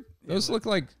sure? Those look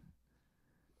like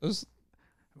those.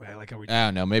 Like I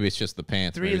don't know. Maybe it's just the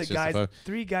pants. Three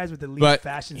guys with the least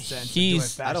fashion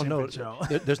sense. I don't know.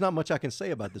 There's not much I can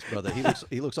say about this brother.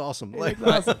 He looks awesome.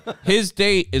 His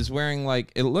date is wearing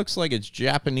like, it looks like it's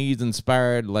Japanese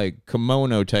inspired like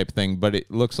kimono type thing, but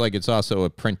it looks like it's also a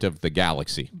print of the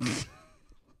galaxy.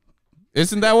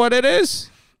 Isn't that what it is?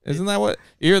 Isn't that what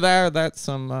you're there? That's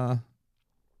some.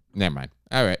 Never mind.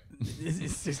 All right.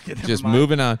 Just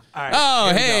moving on. All right,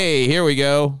 oh, hey, here we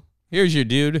go. Here's your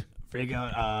dude.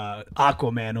 Friggin'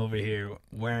 Aquaman over here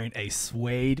wearing a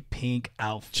suede pink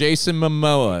outfit. Jason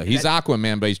Momoa. He's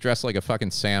Aquaman, but he's dressed like a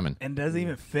fucking salmon. And doesn't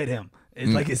even fit him.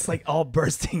 It's like all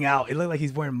bursting out. It looked like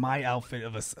he's wearing my outfit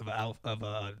of a.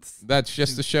 That's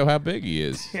just to show how big he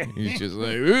is. He's just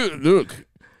like, look.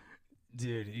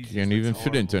 Dude, he can't even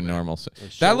fit into a normal.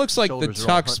 That looks like the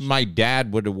tux my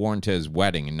dad would have worn to his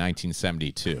wedding in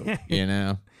 1972. You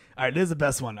know. All right, this is the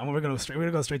best one. We're gonna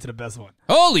go straight to the best one.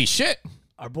 Holy shit!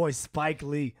 Our boy Spike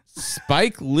Lee.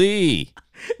 Spike Lee.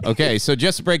 Okay, so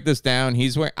just to break this down,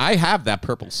 he's wearing. I have that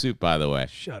purple suit, by the way.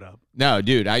 Shut up. No,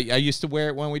 dude, I used to wear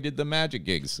it when we did the magic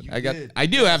gigs. I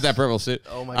do have that purple suit.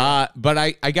 Oh my god! But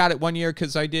I got it one year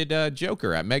because I did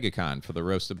Joker at MegaCon for the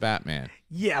roast of Batman.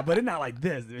 Yeah, but it's not like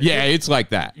this. Dude. Yeah, it's like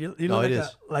that. You know,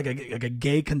 like a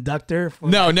gay conductor.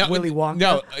 From no, Willy Wonka.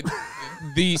 No,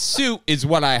 the suit is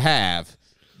what I have,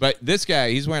 but this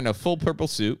guy, he's wearing a full purple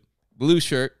suit, blue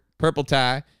shirt, purple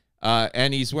tie,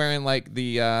 and he's wearing like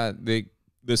the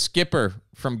skipper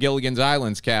from Gilligan's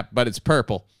Island's cap, but it's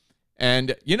purple.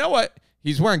 And you know what?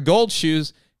 He's wearing gold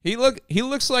shoes. He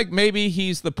looks like maybe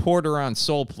he's the porter on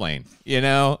Soul Plane, you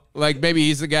know? Like maybe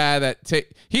he's the guy that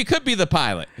he could be the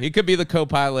pilot. He could be the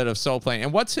co-pilot of Soul Plane.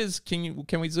 And what's his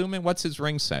can we zoom in? What's his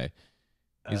ring say?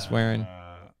 He's wearing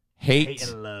hate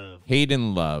and love. Hate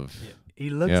and love.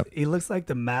 Yeah. He looks like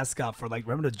the mascot for like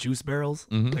remember the juice barrels?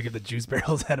 Like if the juice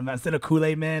barrels had a mascot, instead of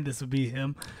Kool-Aid Man, this would be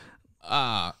him.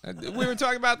 We were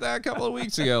talking about that a couple of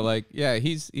weeks ago. Like, yeah,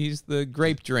 he's the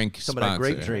grape drink sponsor. Some of that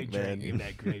grape drink, man. Give me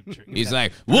that grape drink. He's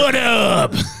like, what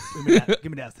up? Give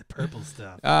me that purple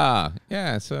stuff.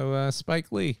 Yeah. So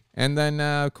Spike Lee, and then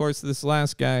of course this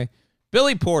last guy,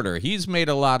 Billy Porter. He's made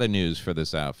a lot of news for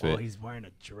this outfit. Oh, he's wearing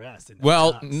a dress.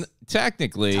 Well,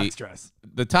 technically, tux dress.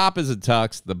 The top is a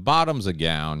tux, the bottom's a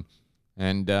gown.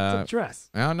 And It's a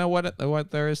dress. I don't know what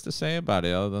there is to say about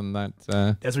it other than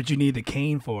that. That's what you need the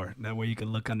cane for. That way you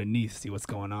can look underneath, see what's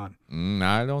going on.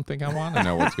 I don't think I want to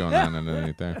know what's going on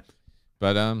underneath there.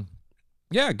 But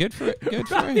yeah, good for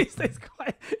him. He stays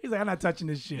quiet. He's like, I'm not touching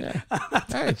this shit. Yeah. I'm not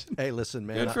touching Hey, listen,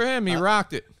 man. Good for him. He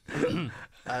rocked it.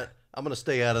 I'm gonna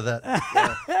stay out of that.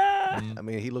 Yeah. I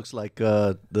mean, he looks like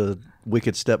the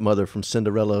wicked stepmother from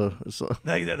Cinderella.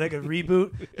 like a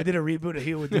reboot. I did a reboot and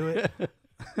he would do it.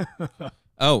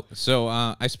 Oh, so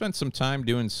I spent some time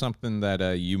doing something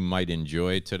that you might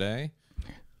enjoy today.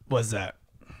 What's that?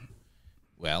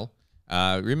 Well,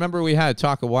 remember we had a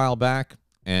talk a while back,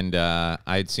 and I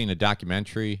had seen a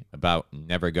documentary about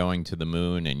never going to the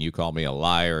moon, and you called me a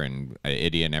liar and an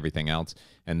idiot and everything else.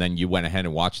 And then you went ahead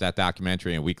and watched that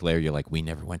documentary, and a week later you're like, we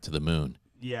never went to the moon.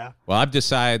 Yeah. Well, I've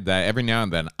decided that every now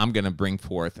and then I'm going to bring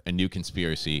forth a new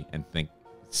conspiracy and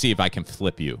see if I can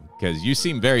flip you, because you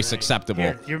seem very susceptible,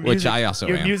 Here, your which music- I also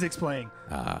your am. music's playing.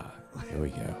 Here we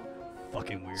go.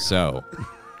 Fucking weird. So,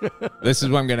 this is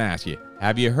what I'm going to ask you.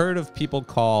 Have you heard of people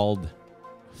called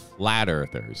flat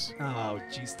earthers? Oh,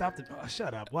 geez, stop the. Oh,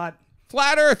 shut up. What?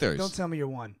 Flat earthers. Don't tell me you're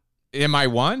one. Am I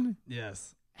one?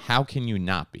 Yes. How can you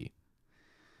not be?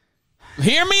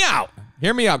 Hear me out.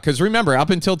 Hear me out, because remember,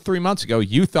 up until 3 months ago,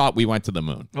 you thought we went to the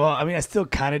moon. Well, I mean, I still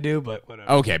kind of do, but whatever.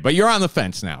 Okay, but you're on the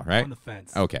fence now, right? On the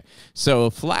fence. Okay. So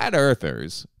flat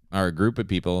earthers are a group of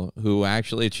people who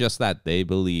actually, it's just that they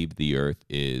believe the earth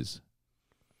is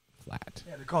flat.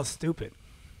 Yeah, they're called stupid.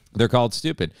 They're called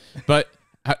stupid. But,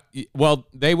 well,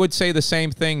 they would say the same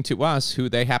thing to us, who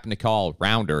they happen to call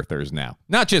round earthers now.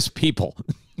 Not just people.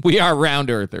 We are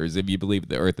round earthers if you believe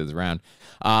the earth is round.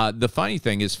 The funny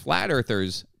thing is flat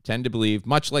earthers tend to believe,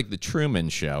 much like the Truman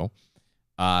Show,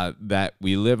 that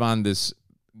we live on this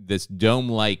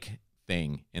dome-like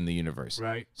thing in the universe.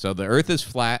 Right. So the earth is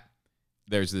flat.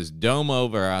 There's this dome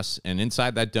over us, and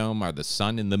inside that dome are the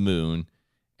sun and the moon.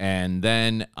 And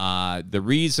then the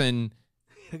reason...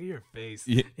 Look at your face.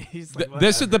 Yeah, He's like,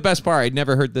 this is the best part. I'd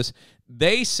never heard this.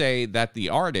 They say that the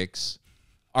Arctics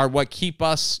are what keep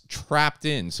us trapped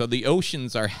in. So the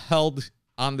oceans are held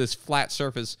on this flat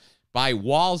surface by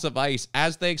walls of ice,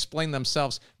 as they explain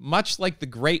themselves, much like the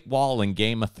Great Wall in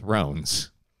Game of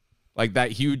Thrones. Like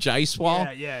that huge ice wall.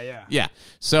 Yeah. Yeah.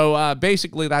 So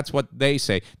basically that's what they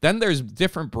say. Then there's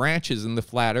different branches in the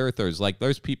flat earthers. Like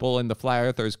there's people in the flat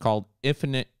earthers called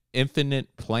infinite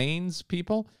planes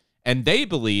people. And they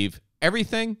believe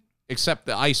everything except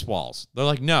the ice walls. They're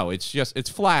like, no, it's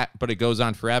flat, but it goes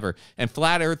on forever. And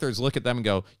flat earthers look at them and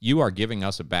go, you are giving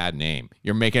us a bad name.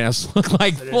 You're making us look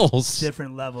like fools.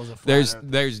 Different levels of flat Earth.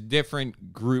 There's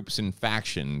different groups and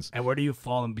factions. And where do you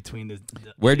fall in between the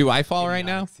Where do I fall right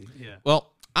now? galaxy? Yeah.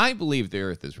 Well, I believe the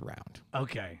earth is round.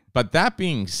 Okay. But that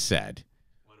being said,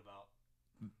 What about?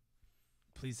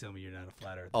 Please tell me you're not a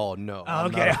flat Earth. Oh no. Oh, I'm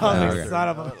okay. not a flat Okay. earther. Son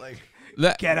of a-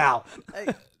 Like, Get out.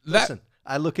 hey, listen.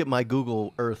 I look at my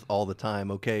Google Earth all the time.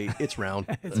 Okay, it's round.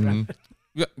 It's right.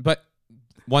 but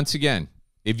once again,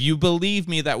 if you believe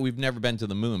me that we've never been to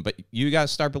the moon, but you got to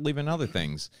start believing other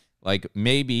things. Like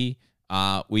maybe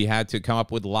we had to come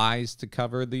up with lies to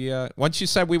cover the... once you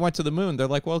said we went to the moon, they're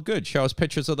like, well, good, show us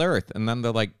pictures of the earth. And then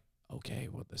they're like, okay,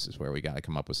 well, this is where we got to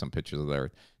come up with some pictures of the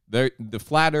earth. The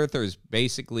flat earthers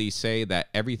basically say that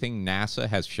everything NASA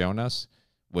has shown us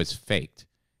was faked.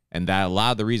 And that a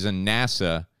lot of the reason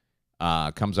NASA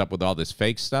comes up with all this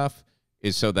fake stuff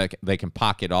is so that they can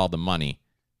pocket all the money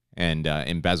and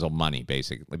embezzle money,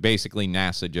 basically. Basically,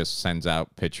 NASA just sends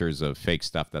out pictures of fake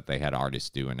stuff that they had artists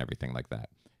do and everything like that.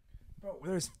 Bro,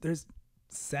 there's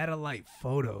satellite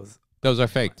photos. Those are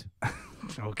faked.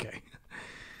 Okay.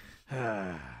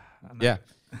 Yeah.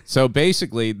 So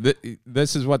basically,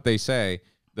 this is what they say.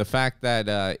 The fact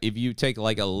that if you take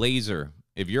like a laser,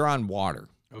 if you're on water,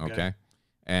 okay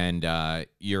and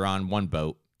you're on one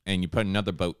boat, and you put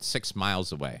another boat 6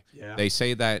 miles away. Yeah. They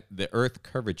say that the Earth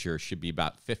curvature should be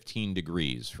about 15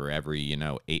 degrees for every,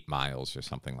 8 miles or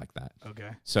something like that.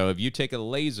 Okay. So if you take a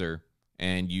laser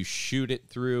and you shoot it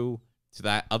through to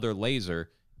that other laser,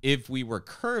 if we were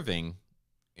curving,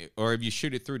 or if you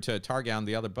shoot it through to a target on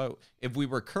the other boat, if we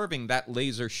were curving, that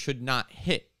laser should not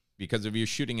hit, because if you're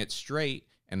shooting it straight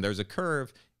and there's a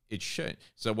curve, it should.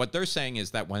 So what they're saying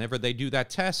is that whenever they do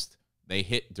that test, they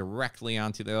hit directly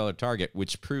onto the other target,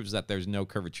 which proves that there's no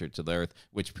curvature to the Earth,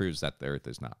 which proves that the Earth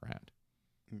is not round.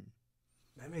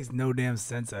 That makes no damn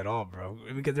sense at all, bro.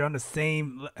 Because they're on the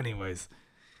same... Anyways.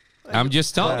 I'm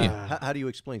just telling you. How do you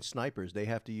explain snipers? They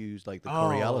have to use like the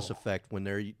Coriolis effect when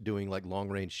they're doing like long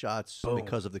range shots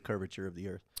because of the curvature of the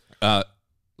Earth.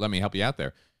 Let me help you out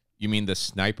there. You mean the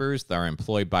snipers that are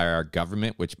employed by our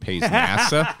government, which pays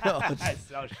NASA?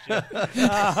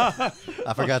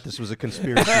 I forgot this was a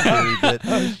conspiracy theory. But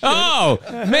Oh,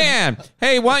 man.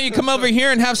 Hey, why don't you come over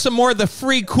here and have some more of the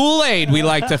free Kool-Aid we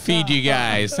like to feed you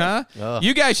guys, huh?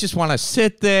 You guys just want to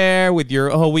sit there with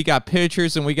your, we got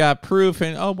pictures and we got proof.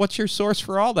 And, what's your source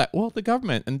for all that? Well, the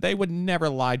government. And they would never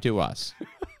lie to us.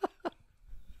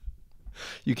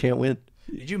 you can't win.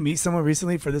 Did you meet someone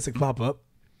recently for this to pop up?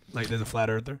 Like there's a flat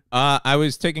earther? I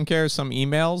was taking care of some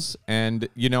emails, and,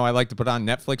 I like to put on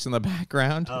Netflix in the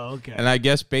background. Oh, okay. And I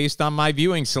guess based on my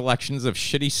viewing selections of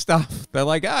shitty stuff, they're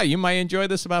like, you might enjoy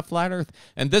this about Flat Earth.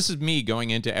 And this is me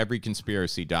going into every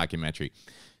conspiracy documentary.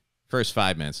 First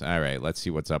 5 minutes, all right, let's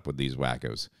see what's up with these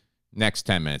wackos. Next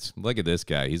 10 minutes, look at this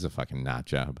guy. He's a fucking nut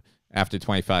job. After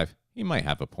 25, he might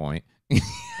have a point.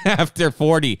 After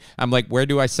 40, I'm like, where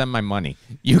do I send my money?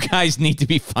 You guys need to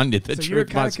be funded. The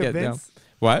truth must get down.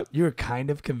 What? You were kind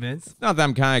of convinced? Not that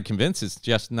I'm kind of convinced. It's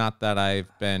just not that I've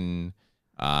been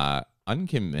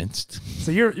unconvinced. So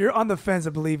you're on the fence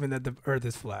of believing that the Earth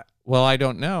is flat. Well, I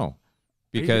don't know.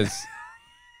 Because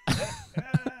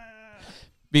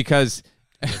because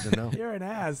you're an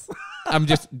ass.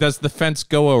 does the fence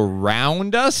go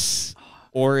around us?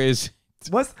 Or is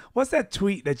What's that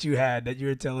tweet that you had that you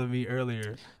were telling me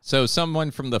earlier? So someone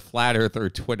from the Flat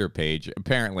Earther Twitter page,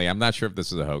 apparently, I'm not sure if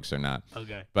this is a hoax or not.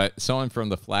 Okay. But someone from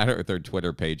the Flat Earther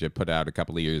Twitter page had put out a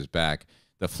couple of years back,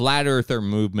 the Flat Earther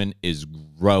movement is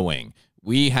growing.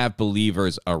 We have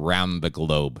believers around the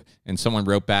globe. And someone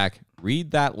wrote back,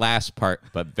 read that last part,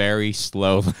 but very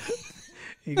slowly.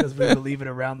 He goes, we believe it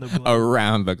around the globe.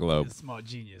 Around the globe. A small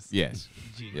genius. Yes.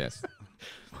 Genius. Yes.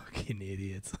 Fucking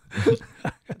idiots.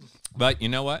 But you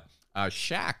know what?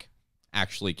 Shaq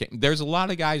actually came. There's a lot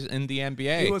of guys in the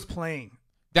NBA. He was playing.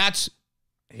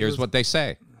 Here's what they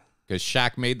say. Because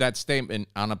Shaq made that statement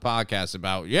on a podcast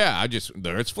about,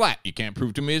 it's flat. You can't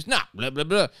prove to me it's not, blah, blah,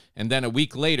 blah. And then a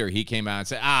week later, he came out and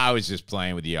said, I was just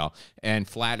playing with y'all. And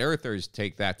flat earthers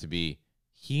take that to be,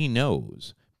 he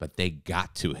knows, but they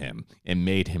got to him and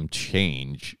made him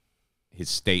change his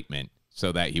statement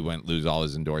so that he wouldn't lose all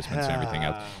his endorsements and everything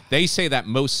else. They say that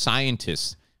most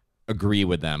scientists agree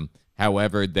with them.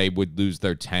 However, they would lose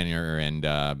their tenure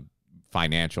and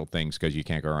financial things because you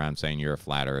can't go around saying you're a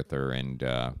flat earther and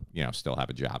still have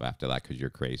a job after that because you're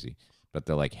crazy. But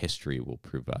they're like, history will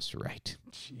prove us right.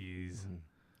 Jeez.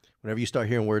 Whenever you start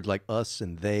hearing words like us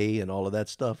and they and all of that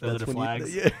stuff, those that's are the when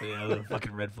flags. Yeah, the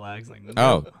fucking red flags. Like, no.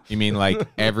 Oh, you mean like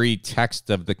every text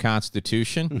of the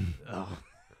Constitution? Oh.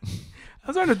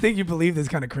 I'm starting to think you believe this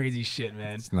kind of crazy shit,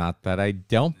 man. It's not that I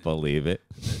don't believe it.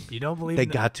 You don't believe they in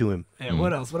that? got to him. Yeah,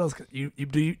 what else? What else? Do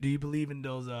you believe in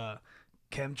those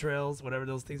chemtrails, whatever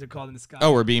those things are called in the sky?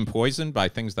 Oh, we're being poisoned by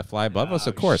things that fly above us?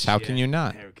 Of course. How can you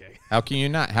not? Okay. How can you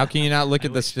not? How can you not look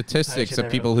at the statistics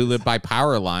of people who live by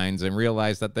power lines and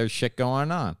realize that there's shit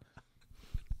going on?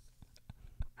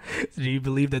 So do you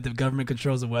believe that the government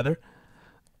controls the weather?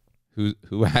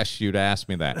 Who asked you to ask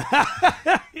me that?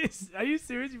 Are you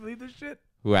serious? You believe this shit?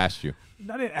 Who asked you?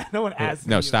 No one asked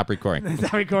me. No, stop recording.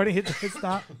 Stop recording. Hit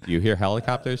stop. You hear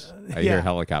helicopters? I hear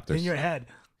helicopters. In your head.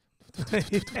 Fucking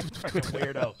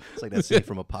weirdo. It's like that scene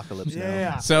from Apocalypse Now.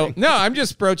 Yeah. So, no, I'm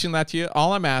just broaching that to you.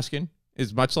 All I'm asking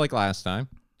is much like last time.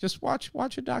 Just watch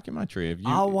a documentary.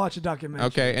 I'll watch a documentary.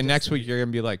 Okay, and next week you're going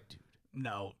to be like, dude.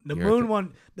 No, the moon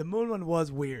one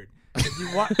was weird. If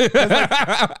you watch,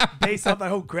 like, based off that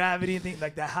whole gravity and things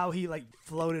like that, how he like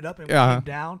floated up and came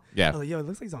down. Yeah. I was like, yo, it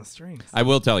looks like he's on strings. I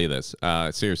will tell you this.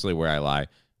 Seriously, where I lie,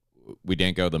 we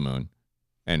didn't go to the moon,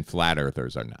 and flat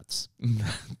earthers are nuts.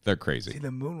 They're crazy. See,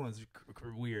 the moon one's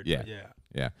weird. Yeah.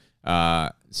 Yeah.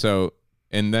 So,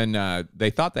 and then they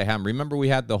thought they had. Remember, we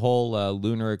had the whole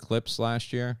lunar eclipse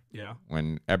last year. Yeah.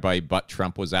 When everybody but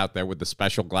Trump was out there with the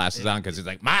special glasses on because he's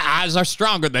like, my eyes are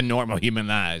stronger than normal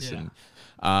human eyes. Yeah. And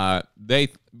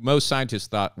most scientists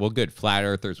thought, well, good, flat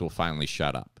earthers will finally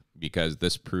shut up because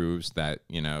this proves that,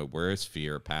 we're a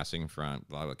sphere passing front,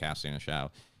 blah, blah, casting a shadow.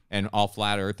 And all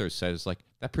flat earthers says, like,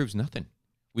 that proves nothing.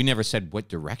 We never said what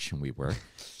direction we were.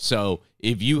 So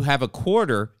if you have a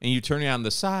quarter and you turn it on the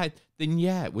side, then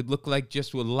yeah, it would look like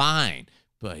just a line.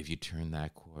 But if you turn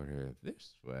that quarter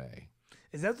this way.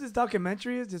 Is that what this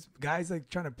documentary is? Just guys like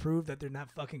trying to prove that they're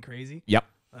not fucking crazy? Yep.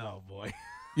 Oh, boy.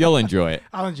 You'll enjoy it.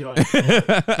 I'll enjoy it.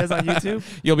 It's on YouTube?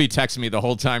 You'll be texting me the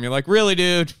whole time. You're like, really,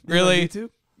 dude? Really? It's on YouTube?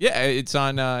 Yeah, it's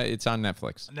on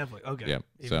Netflix. Netflix. Okay. Yeah.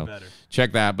 Even better.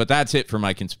 Check that. But that's it for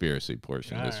my conspiracy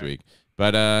portion this week.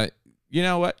 But you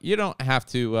know what? You don't have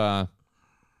to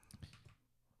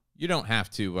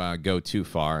go too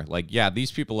far. Like, yeah,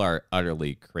 these people are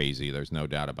utterly crazy. There's no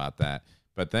doubt about that.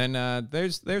 But then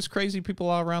there's crazy people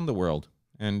all around the world.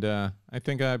 and I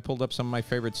think I pulled up some of my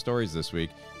favorite stories this week.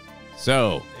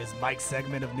 So Is Mike's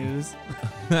segment of news?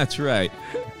 that's right.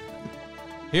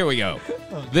 Here we go.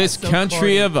 Oh, This so country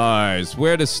corny. of ours.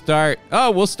 Where to start?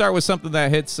 Oh, we'll start with something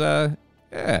that hits.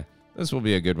 Yeah, this will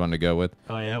be a good one to go with.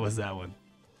 Oh, yeah, what's that one?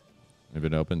 If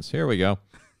it opens. Here we go.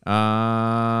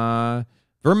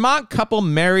 Vermont couple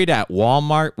married at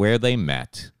Walmart where they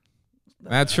met.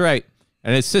 That's right.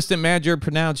 An assistant manager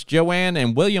pronounced Joanne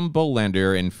and William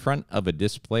Bolander in front of a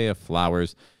display of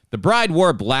flowers. The bride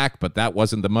wore black, but that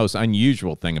wasn't the most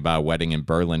unusual thing about a wedding in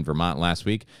Berlin, Vermont last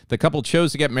week. The couple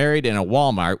chose to get married in a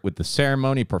Walmart with the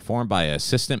ceremony performed by an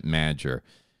assistant manager.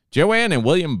 Joanne and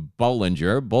William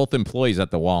Bollinger, both employees at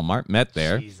the Walmart, met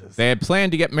there. Jesus. They had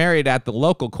planned to get married at the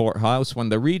local courthouse when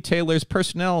the retailer's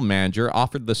personnel manager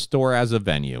offered the store as a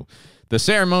venue. The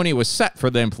ceremony was set for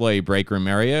the employee break room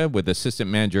area with assistant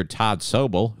manager Todd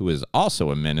Sobel, who is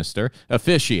also a minister,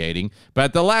 officiating. But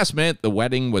at the last minute, the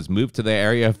wedding was moved to the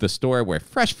area of the store where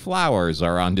fresh flowers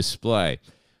are on display.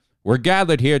 We're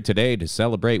gathered here today to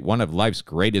celebrate one of life's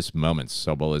greatest moments,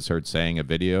 Sobel is heard saying in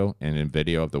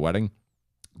video of the wedding.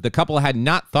 The couple had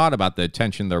not thought about the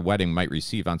attention their wedding might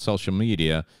receive on social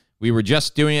media. We were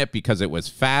just doing it because it was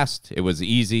fast, it was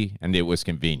easy, and it was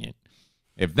convenient.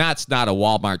 If that's not a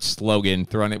Walmart slogan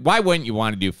thrown in, why wouldn't you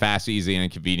want to do fast, easy,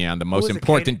 and convenient on the most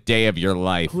important day of your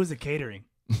life? Who's it catering?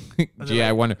 Gee,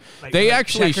 I wonder. Like, They like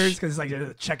actually checkers, because like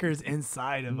there's checkers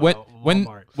inside of when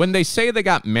Walmart. they say they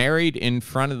got married in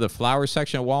front of the flower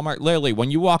section of Walmart, literally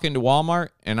when you walk into Walmart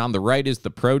and on the right is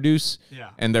the produce,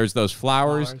 Yeah. and there's those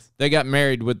flowers, they got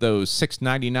married with those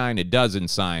 $6.99 a dozen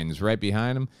signs right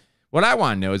behind them. What I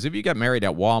want to know is if you got married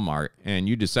at Walmart and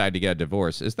you decide to get a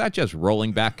divorce, is that just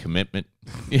rolling back commitment?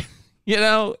 You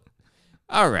know?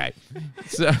 All right.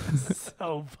 So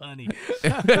So funny.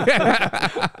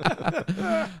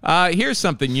 here's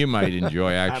something you might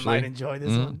enjoy, actually. I might enjoy this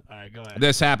one. All right, go ahead.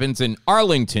 This happens in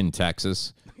Arlington,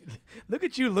 Texas. Look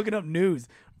at you looking up news.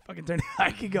 Fucking turn.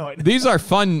 I keep going. These are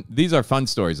fun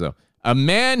stories, though. A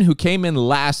man who came in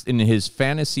last in his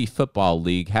fantasy football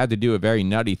league had to do a very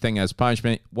nutty thing as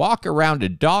punishment: walk around a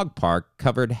dog park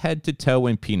covered head to toe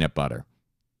in peanut butter.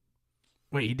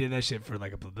 Wait, he did that shit for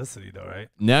like a publicity though, right?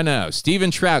 No. Steven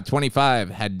Trout, 25,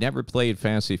 had never played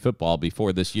fantasy football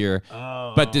before this year,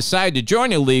 but decided to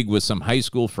join a league with some high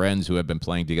school friends who have been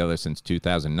playing together since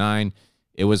 2009.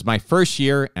 It was my first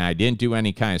year, and I didn't do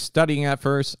any kind of studying at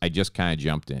first. I just kind of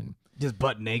jumped in. Just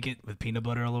butt naked with peanut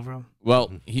butter all over him.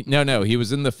 Well, he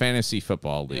was in the fantasy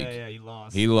football league. Yeah, he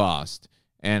lost. He lost.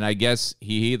 And I guess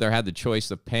he either had the choice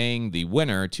of paying the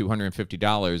winner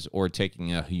 $250 or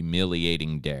taking a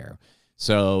humiliating dare.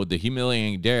 So the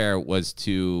humiliating dare was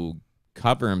to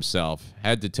cover himself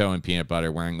head to toe in peanut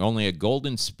butter, wearing only a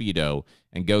golden Speedo,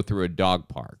 and go through a dog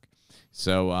park.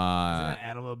 So Is that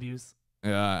animal abuse?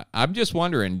 I'm just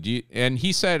wondering. And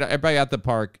he said everybody at the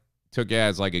park took it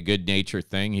as like a good nature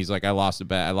thing. He's like, I lost a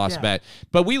bet.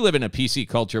 But we live in a PC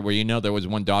culture where there was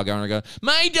one dog owner go,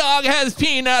 my dog has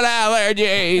peanut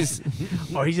allergies.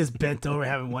 Or he just bent over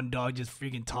having one dog just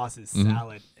freaking toss his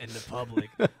salad in the public.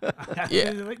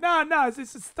 Yeah. Like, no, it's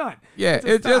just a stunt. Yeah,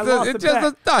 it's just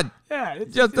a stunt. Yeah,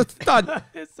 it's Just a stunt.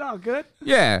 It's all good.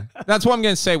 Yeah, that's what I'm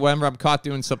going to say whenever I'm caught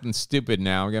doing something stupid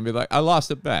now. I'm going to be like, I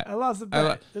lost a bet. I lost a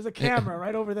bet. There's a camera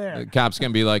right over there. The cop's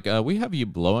going to be like, we have you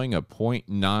blowing a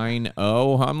 .90.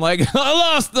 I'm like, I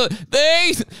lost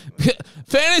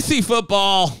fantasy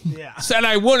football. Yeah. Said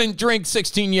I wouldn't drink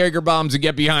 16 Jaeger bombs and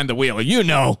get behind the wheel. You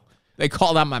know, they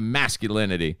called out my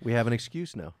masculinity. We have an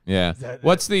excuse now. Yeah.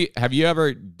 Have you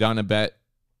ever done a bet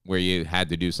where you had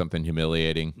to do something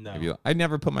humiliating? No. I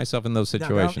never put myself in those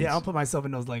situations. I'll put myself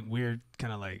in those like weird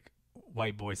kind of like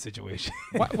white boy situations.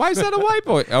 Why is that a white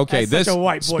boy? Okay, That's such a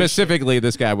white boy specifically,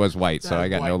 this guy was white, so That's I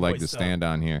got no white leg boy to stuff. stand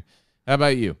on here. How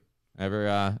about you?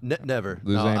 Ever? Never.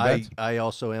 Lose No, any bets? I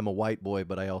also am a white boy,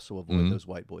 but I also avoid those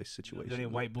white boy situations. Any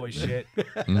white boy shit.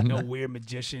 No weird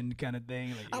magician kind of thing.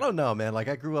 Like, I don't know, man. Like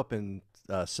I grew up in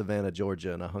Savannah,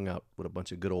 Georgia, and I hung out with a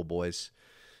bunch of good old boys,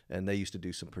 and they used to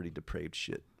do some pretty depraved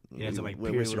shit. Yeah, to like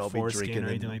We pierce would your all be foreskin drinking or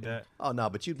anything and- like that. Oh no,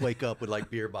 but you'd wake up with like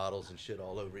beer bottles and shit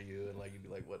all over you, and like you'd be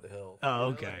like, "What the hell?" Oh,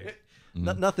 okay.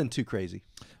 Nothing too crazy.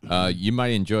 You might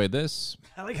enjoy this.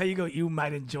 I like how you go. You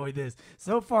might enjoy this.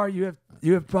 So far, you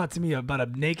have brought to me about a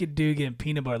naked dude getting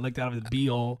peanut butter licked out of his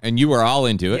beehole. And you were all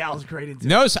into it. Yeah, I was great into it.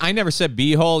 Notice I never said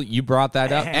beehole. You brought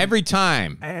that up every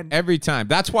time. Every time.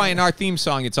 That's why in our theme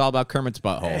song, it's all about Kermit's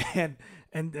butthole.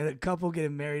 And a couple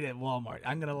getting married at Walmart.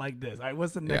 I'm gonna like this. All right,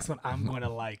 what's the next one I'm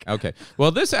gonna like? Okay.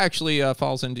 Well, this actually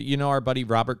falls into our buddy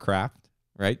Robert Kraft.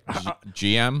 right?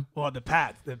 GM. Well, the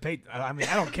Pats. I mean,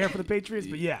 I don't care for the Patriots,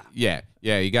 but yeah. Yeah.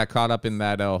 He got caught up in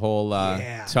that whole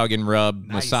tug and rub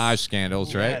massage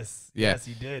scandals, right? Yes,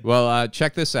 he did. Well,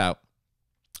 check this out.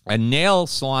 A nail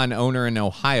salon owner in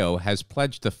Ohio has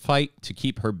pledged to fight to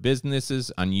keep her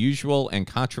business's unusual and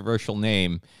controversial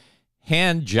name,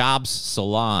 Hand Jobs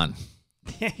Salon.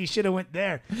 Yeah, he should have went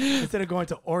there instead of going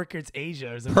to Orchids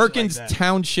Asia or something Perkins like that.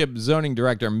 Township zoning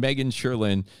director Megan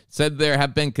Sherlin said there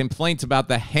have been complaints about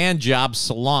the Hand Job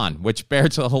Salon, which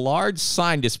bears a large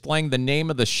sign displaying the name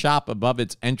of the shop above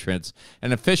its entrance,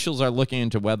 and officials are looking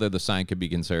into whether the sign could be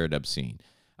considered obscene.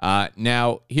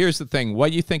 Now, here's the thing.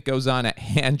 What do you think goes on at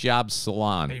Hand Job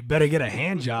Salon? You better get a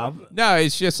hand job. No,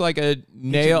 it's just like a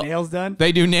Get your nails done.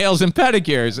 They do nails and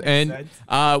pedicures. And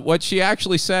what she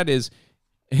actually said is,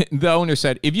 the owner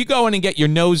said, if you go in and get your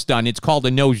nose done, it's called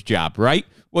a nose job, right?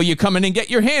 Well, you come in and get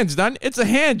your hands done, it's a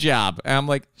hand job. And I'm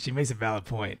like, she makes a valid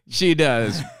point. She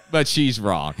does, but she's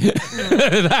wrong.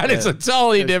 That is a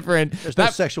totally different. There's no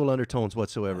sexual undertones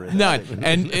whatsoever. None.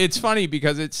 And it's funny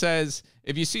because it says,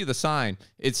 if you see the sign,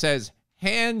 it says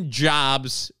hand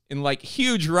jobs in like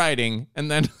huge writing, and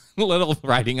then little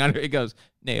writing under it goes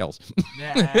nails.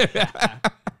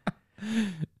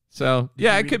 So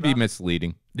yeah, it could be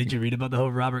misleading. Did you read about the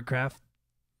whole Robert Kraft?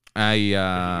 I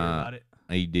about it?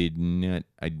 I did not.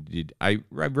 I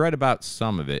read about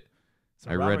some of it.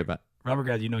 So Robert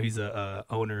Kraft. You know, he's a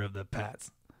owner of the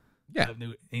Pats. Yeah,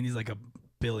 and he's like a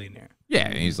billionaire. Yeah,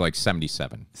 and he's like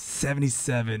 77.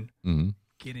 77. Mm-hmm.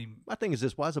 My thing is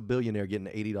this: why is a billionaire getting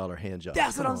an $80 hand job?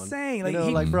 That's what I'm saying. Like, you know,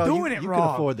 he's like, bro, doing it you wrong.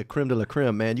 could afford the creme de la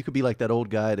creme, man. You could be like that old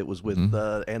guy that was with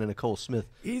Anna Nicole Smith.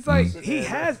 He's like, he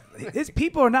has his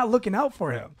people are not looking out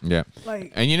for him. Yeah,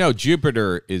 like, and you know,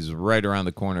 Jupiter is right around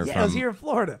the corner. Yeah, from, it was here in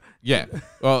Florida. Yeah,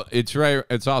 well, it's right.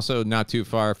 It's also not too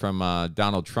far from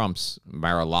Donald Trump's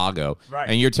Mar-a-Lago. Right.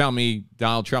 And you're telling me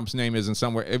Donald Trump's name isn't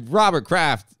somewhere? If Robert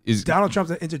Kraft is Donald Trump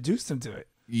that introduced him to it.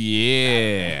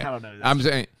 Yeah, I don't know. I'm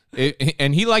saying,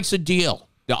 and he likes a deal.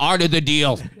 The art of the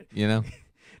deal, you know.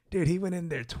 Dude, he went in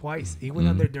there twice. He went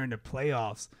in there during the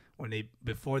playoffs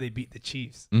before they beat the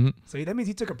Chiefs. So that means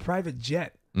he took a private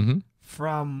jet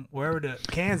from wherever to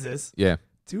Kansas,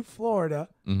 to Florida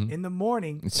in the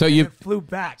morning. So and you then flew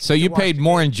back. So you paid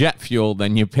more in jet fuel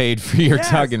than you paid for your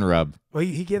tug and rub. Well,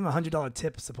 he gave him a $100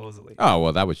 tip supposedly. Oh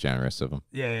well, that was generous of him.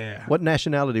 Yeah. What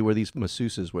nationality were these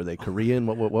masseuses? Were they Korean?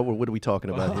 What are we talking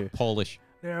about here? Polish.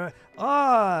 They're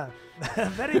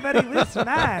very, very rich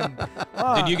man.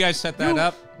 Oh, did you guys set that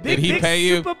up? Big, did he pay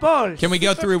you? Super Bowl, Can we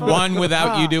go through one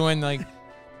without you doing like?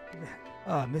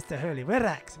 Oh, Mr. Hurley,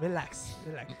 relax. I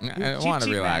don't want to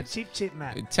relax. Man, cheap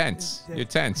man. You're tense. You're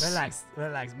tense.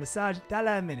 Relax. Massage,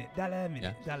 $1 a minute.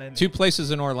 Yeah. 2 places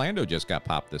in Orlando just got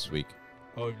popped this week.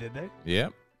 Oh, did they?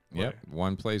 Yep. Where?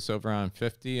 One place over on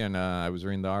 50, and I was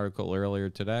reading the article earlier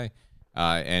today,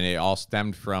 and it all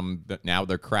stemmed from now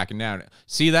they're cracking down.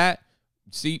 See that?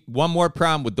 See, one more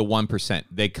problem with the 1%.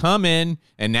 They come in,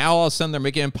 and now all of a sudden they're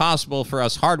making it impossible for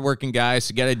us hardworking guys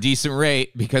to get a decent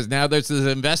rate because now there's this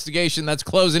investigation that's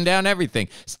closing down everything.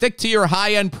 Stick to your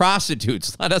high-end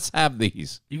prostitutes. Let us have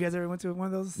these. You guys ever went to one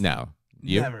of those? No.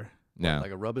 Never. No.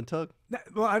 Like a rub and tug? No,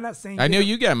 well, I'm not saying. I knew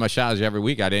you get a massage every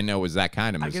week. I didn't know it was that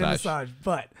kind of massage. I get a massage,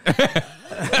 but.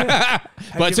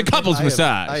 But it's a couple's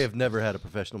massage. I have never had a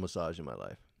professional massage in my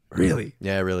life. Really?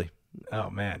 Yeah, really. Oh,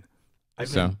 man.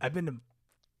 I've been to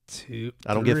 2.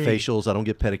 I don't get facials. I don't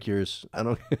get pedicures. I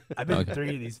don't. I've been to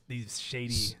 3 of these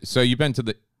shady. So you've been to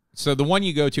the one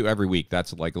you go to every week.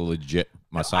 That's like a legit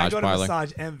massage parlor. I go to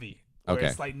Massage Envy. Okay.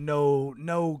 It's like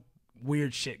no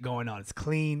weird shit going on. It's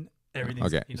clean.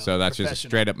 Everything's okay. So that's just a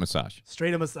straight up massage.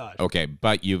 Straight up massage. Okay,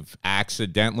 but you've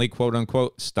accidentally, quote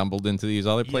unquote, stumbled into these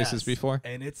other places before.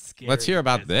 And it's scary. Let's hear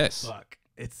about this. Fuck.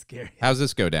 It's scary. How's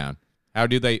this go down? How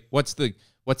do they? What's the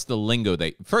lingo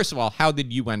they? First of all, how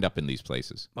did you end up in these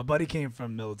places? My buddy came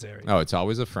from military. Oh, it's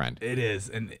always a friend. It is,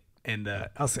 and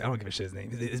I'll say I don't give a shit his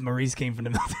name. Maurice came from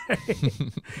the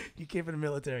military. He came from the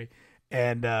military,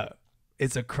 and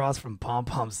it's across from Pom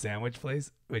Pom Sandwich Place,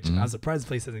 which I'm surprised the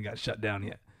place hasn't got shut down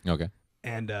yet. Okay.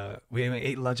 And we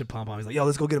ate lunch at Pom Pom. He's like, "Yo,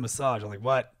 let's go get a massage." I'm like,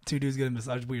 "What?" 2 dudes get a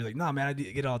massage. We're like, "Nah, man, I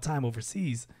get it all the time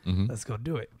overseas. Let's go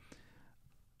do it."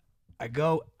 I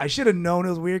go. I should have known it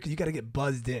was weird because you got to get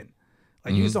buzzed in.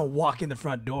 Like you just don't walk in the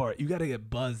front door. You got to get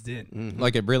buzzed in.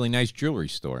 Like a really nice jewelry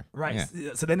store. Right.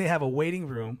 Yeah. So then they have a waiting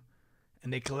room,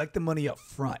 and they collect the money up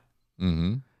front.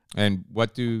 And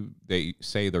what do they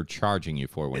say they're charging you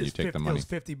for when you take the money?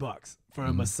 It was $50 for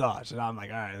a massage, and I'm like,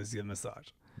 all right, let's get a massage.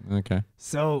 Okay.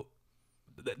 So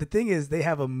the thing is, they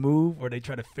have a move where they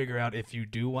try to figure out if you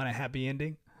do want a happy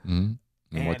ending.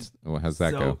 And how's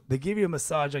that go? They give you a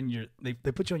massage on your. They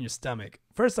put you on your stomach.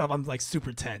 First off, I'm like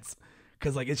super tense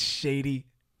because like it's shady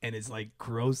and it's like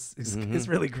gross. It's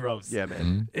really gross. Yeah,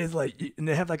 man. It's like, and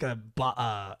they have like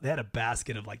they had a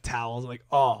basket of like towels. I'm like,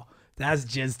 oh, that's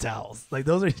jizz towels. Like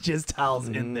those are jizz towels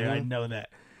in there. I know that.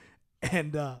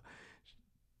 And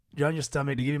you're on your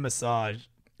stomach. They give you a massage,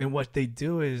 and what they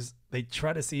do is they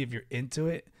try to see if you're into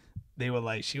it.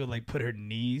 She would like put her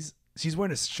knees. She's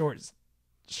wearing a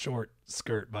short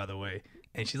skirt, by the way,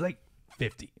 and she's like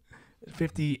 50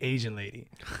 Asian lady,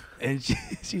 and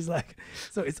she's like,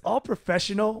 so it's all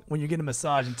professional when you get a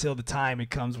massage until the time it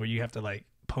comes where you have to like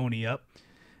pony up,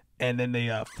 and then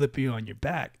they flip you on your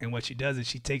back, and what she does is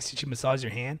she massages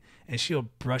your hand, and she'll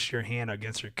brush your hand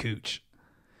against her cooch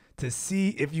to see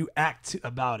if you act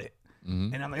about it.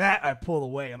 And I'm like, I pull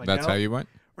away. I'm like, that's no. how you went?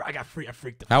 I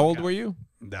freaked the fuck How old out. were you?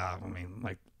 Nah, I mean,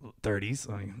 like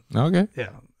 30s. I mean, Okay. yeah.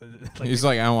 He's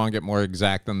like, I don't want to get more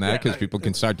exact than that because people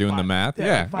can start doing the math.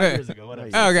 Yeah. 5 years ago, whatever.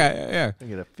 Okay, yeah.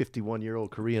 You get a 51-year-old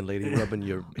Korean lady rubbing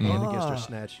your hand against her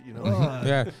snatch, you know.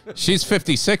 Yeah. She's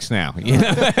 56 now. You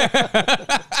know?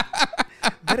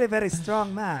 Very, very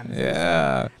strong man.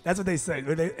 Yeah. That's what they say.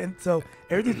 And so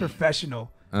everything's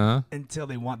professional until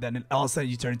they want that. And then all of a sudden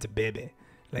you turn into baby.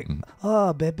 Like,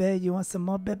 oh, baby, you want some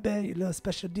more, baby? You little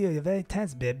special deal. You're very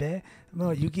tense, baby.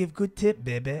 No, you give good tip,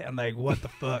 baby. I'm like, what the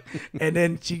fuck? And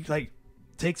then she like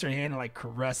takes her hand and like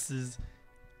caresses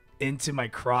into my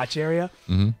crotch area.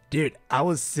 Dude, I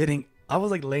was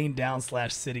like laying down /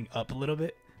 sitting up a little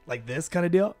bit, like this kind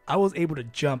of deal. I was able to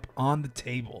jump on the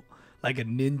table like a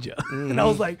ninja. And I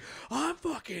was like, I'm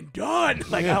fucking done.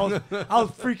 Like I was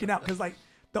freaking out because like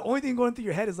the only thing going through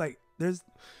your head is like,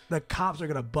 the cops are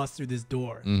gonna bust through this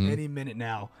door any minute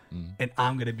now, and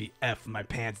I'm gonna be F my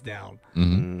pants down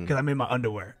because I'm in my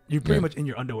underwear. You're pretty much in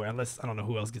your underwear unless I don't know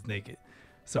who else gets naked.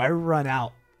 So I run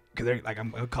out because they're like,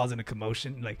 I'm causing a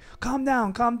commotion. Like, calm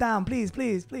down, please.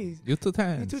 You too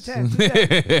tense.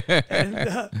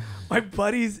 And my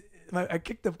buddies. I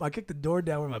kicked the door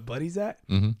down where my buddy's at,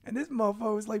 and this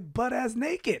motherfucker was like butt ass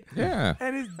naked. Yeah.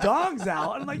 And his dong's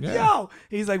out. I'm like, yo.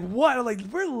 He's like, what? I'm like,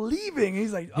 we're leaving.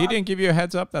 He's like, He didn't give you a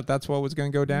heads up that that's what was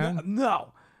going to go down?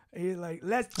 No. He's like,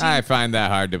 let's. I find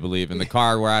that hard to believe. In the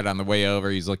car we're at on the way over,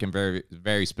 he's looking very,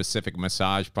 very specific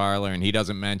massage parlor, and he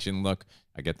doesn't mention, look,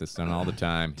 I get this done all the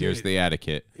time. Here's the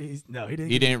etiquette. He didn't.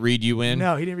 He didn't read you in?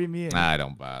 No, he didn't read me in. I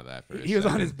don't buy that. He was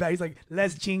on his back. He's like,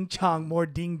 less ching chong, more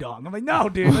ding dong. I'm like, no,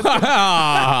 dude.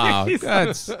 Oh,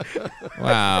 that's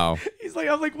wow. He's like,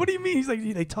 I'm like, what do you mean? He's like,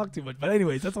 they talk too much. But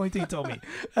anyways, that's the only thing he told me.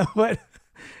 But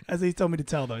as he told me to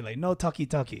tell them, like, no talkie.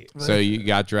 So you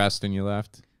got dressed and you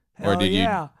left? Or did you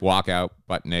walk out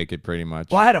butt naked pretty much?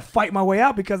 Well, I had to fight my way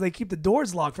out because they keep the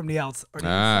doors locked from the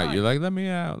outside. You're like, let me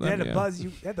out. They had to buzz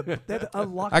you. They had to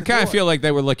unlock I kind of feel like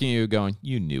they were looking at you going,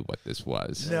 you knew what this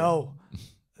was. No,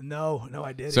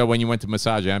 I didn't. So when you went to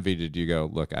Massage Envy, did you go,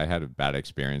 look, I had a bad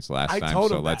experience last time,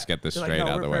 so let's get this straight out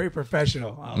of the way? We're very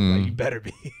professional. I was like, you better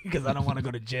be, because I don't want to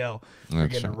go to jail for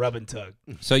getting a rub and tug.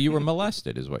 So you were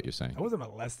molested is what you're saying? I wasn't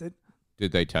molested.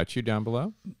 Did they touch you down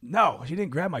below? No, she didn't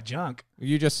grab my junk.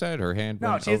 You just said her hand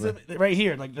went she's over. right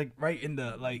here, like right in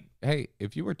the like. Hey,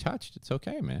 if you were touched, it's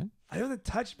okay, man. I wasn't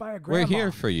touched by a grandma. We're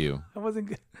here for you. I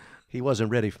wasn't. He wasn't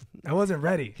ready. I wasn't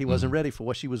ready. He wasn't ready for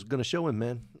what she was going to show him,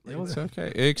 man. It's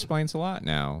okay. It explains a lot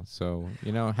now. So,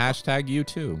 hashtag you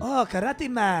too. Oh, karate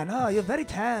man. Oh, you're very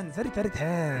tense. Very, very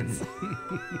tense.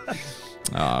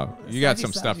 You got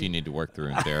some stuff you need to work through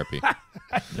in therapy.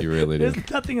 You really do.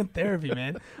 There's nothing in therapy,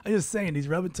 man. I'm just saying, these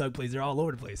rub and tug places, they're all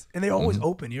over the place. And they're always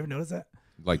open. You ever notice that?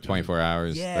 Like 24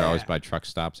 hours. Yeah. They're always by truck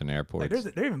stops and airports.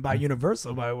 Like they're even by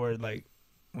Universal, by where, like,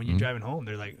 when you're driving home,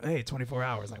 they're like, hey, 24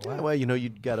 hours. Like, wow. Yeah, well, you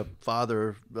got a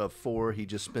father of 4. He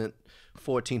just spent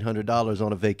 $1,400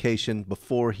 on a vacation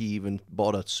before he even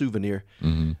bought a souvenir.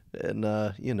 And,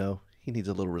 he needs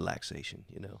a little relaxation,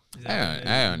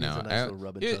 I don't know. Nice little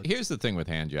rub and tug. Here's the thing with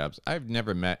hand jobs. I've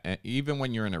never met, even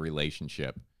when you're in a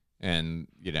relationship and,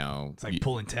 It's like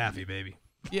pulling taffy, baby.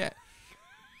 Yeah.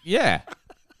 Yeah.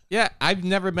 Yeah, I've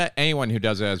never met anyone who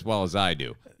does it as well as I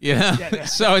do. Yeah.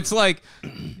 So it's like,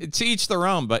 to each their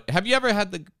own. But have you ever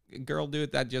had the girl do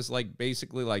it that just like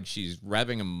basically like she's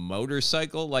revving a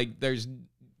motorcycle? Like there's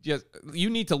just, you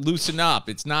need to loosen up.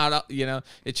 It's not,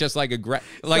 it's just like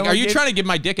are you trying to give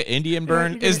my dick an Indian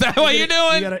burn? Is that what you're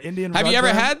doing? You got an Indian have you ever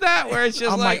burn? had that where it's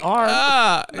just on like, my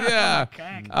arm? Yeah.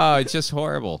 Oh, it's just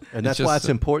horrible. And that's why it's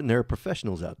important there are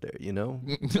professionals out there,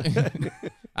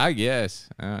 I guess.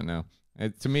 I don't know.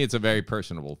 To me, it's a very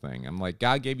personable thing. I'm like,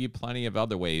 God gave you plenty of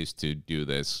other ways to do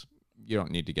this. You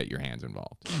don't need to get your hands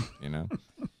involved,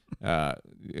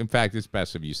 In fact, it's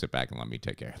best if you sit back and let me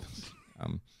take care of this.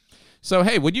 So,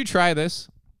 hey, would you try this?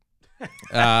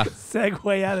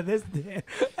 Segue out of this.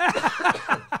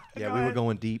 Yeah, we were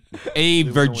going deep. A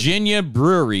Virginia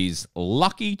brewery's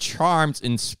Lucky Charms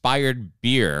inspired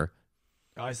beer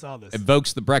Oh, I saw this.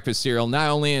 evokes the breakfast cereal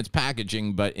not only in its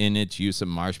packaging but in its use of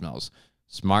marshmallows.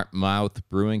 Smart Mouth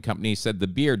Brewing Company said the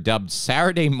beer, dubbed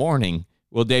Saturday Morning,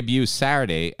 will debut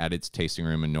Saturday at its tasting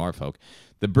room in Norfolk.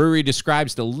 The brewery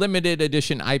describes the limited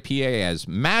edition IPA as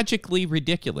magically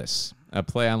ridiculous, a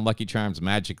play on Lucky Charms'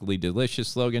 magically delicious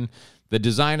slogan. The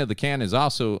design of the can is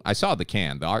also, I saw the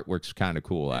can. The artwork's kind of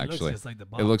cool, actually. It looks just like the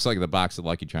box. It looks like the box of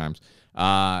Lucky Charms.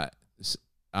 Chris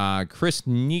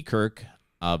Niekirk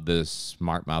of the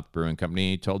Smart Mouth Brewing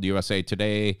Company told USA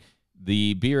Today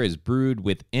the beer is brewed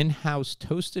with in-house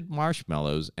toasted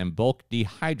marshmallows and bulk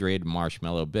dehydrated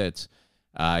marshmallow bits.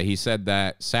 He said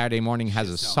that Saturday Morning has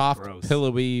a soft,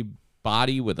 pillowy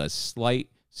body with a slight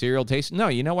cereal taste. No,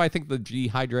 you know what I think the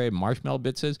dehydrated marshmallow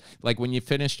bits is? Like when you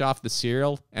finished off the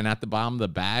cereal and at the bottom of the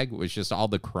bag was just all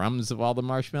the crumbs of all the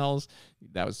marshmallows.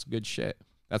 That was good shit.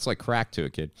 That's like crack to a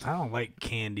kid. I don't like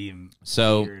candy and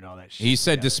beer and all that shit. He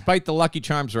said, together. despite the Lucky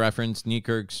Charms reference,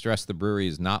 Niekirk stressed the brewery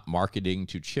is not marketing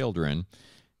to children.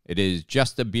 It is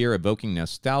just a beer evoking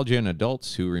nostalgia in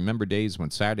adults who remember days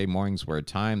when Saturday mornings were a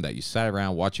time that you sat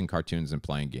around watching cartoons and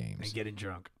playing games. And getting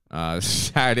drunk.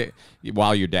 Saturday,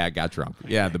 while your dad got drunk.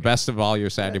 Yeah, the best of all your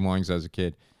Saturday mornings as a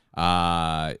kid.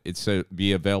 It's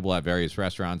be available at various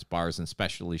restaurants, bars, and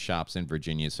specialty shops in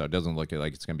Virginia, so it doesn't look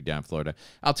like it's going to be down in Florida.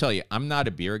 I'll tell you, I'm not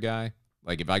a beer guy.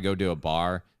 Like, if I go to a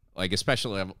bar, like,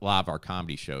 especially a lot of our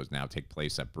comedy shows now take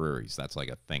place at breweries. That's like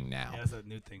a thing now. Yeah, that's a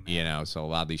new thing now. You know, so a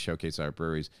lot of these showcases are at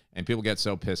breweries, and people get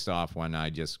so pissed off when I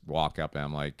just walk up and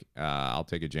I'm like, I'll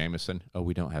take a Jameson. Oh,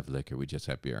 we don't have liquor. We just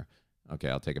have beer. Okay,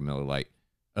 I'll take a Miller Lite.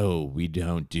 Oh, we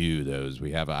don't do those.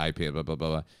 We have an IPA, blah, blah, blah,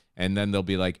 blah. And then they'll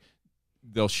be like,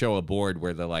 they'll show a board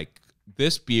where they're like,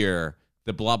 this beer,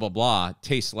 the blah, blah, blah,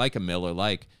 tastes like a Miller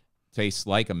Lite, tastes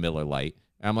like a Miller Lite.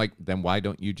 And I'm like, then why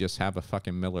don't you just have a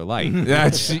fucking Miller Lite?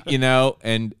 That's, you know,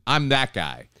 and I'm that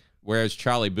guy. Whereas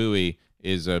Charlie Bowie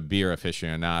is a beer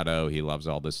aficionado. He loves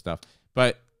all this stuff.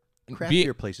 But Craft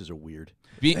beer places are weird.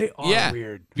 They are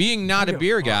weird. Being not a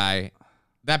beer guy,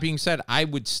 that being said, I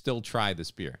would still try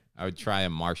this beer. I would try a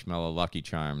marshmallow Lucky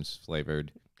Charms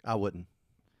flavored. I wouldn't.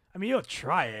 I mean, you'll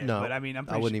try it. No, but I mean,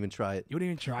 I wouldn't even try it. You wouldn't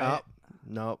even try it?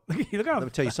 No. Look how, Let me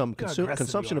tell you something.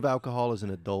 Consumption of alcohol is an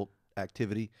adult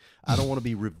activity. I don't want to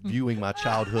be reviewing my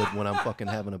childhood when I'm fucking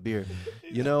having a beer.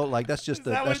 You know, like that's just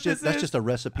that's just a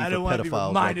recipe for pedophiles. I don't want to be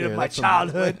reminded right of my That's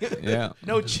childhood. Yeah.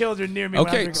 No children near me. when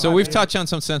I'm Okay, drinking so my we've beer. touched on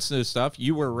some sensitive stuff.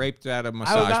 You were raped at a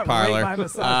massage not parlor. raped by a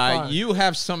massage parlor. You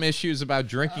have some issues about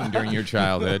drinking during your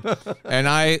childhood, and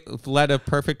I led a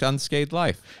perfect unscathed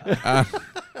life.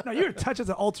 No, you were touched as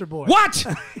an altar boy. What?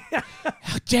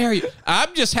 How dare you?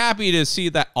 I'm just happy to see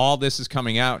that all this is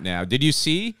coming out now. Did you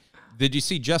see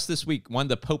just this week one of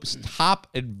the Pope's top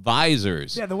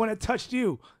advisors? Yeah, the one that touched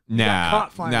you. Nah,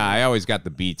 I always got the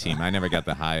B team. I never got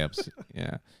the high ups.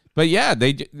 Yeah, but yeah,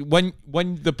 when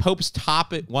the Pope's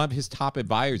one of his top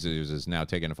advisors is now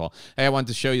taking a fall. Hey, I wanted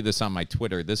to show you this on my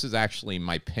Twitter. This is actually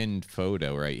my pinned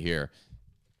photo right here.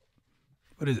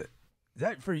 What is it? Is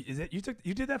that for? Is it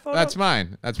you did that photo? That's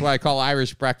mine. That's what I call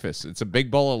Irish breakfast. It's a big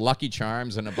bowl of Lucky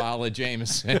Charms and a bottle of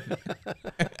Jameson.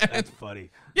 That's funny.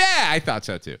 Yeah, I thought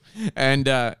so too. And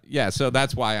yeah, so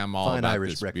that's why I'm all Fine about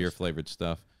Irish this breakfast. beer flavored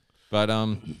stuff. But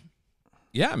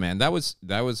yeah, man, that was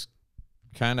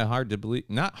kind of hard to believe.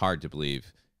 Not hard to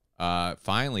believe.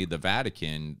 Finally, the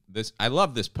Vatican. I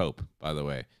love this Pope, by the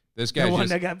way. This guy The one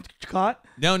that got caught?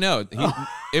 No,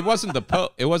 it wasn't the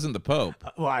Pope. It wasn't the Pope.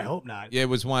 Well, I hope not. It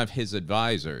was one of his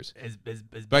advisors. His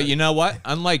But you know what?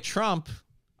 Unlike Trump,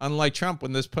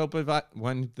 when this Pope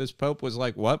was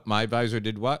like, "What? My advisor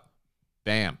did what?"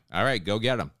 Bam. All right, go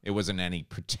get him. It wasn't any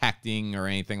protecting or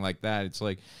anything like that. It's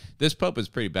like this Pope is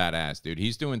pretty badass, dude.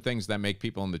 He's doing things that make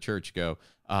people in the church go,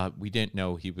 "We didn't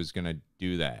know he was going to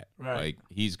do that." Right. Like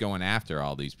he's going after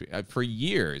all these people. For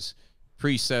years,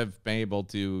 priests have been able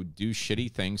to do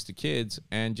shitty things to kids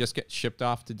and just get shipped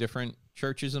off to different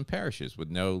churches and parishes with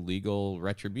no legal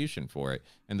retribution for it.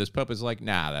 And this Pope is like,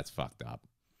 nah, that's fucked up.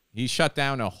 He shut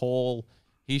down a whole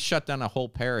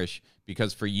parish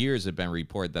because for years it had been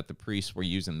reported that the priests were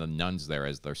using the nuns there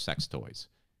as their sex toys.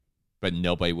 But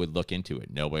nobody would look into it.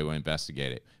 Nobody would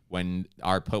investigate it. When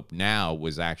our Pope now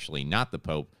was actually not the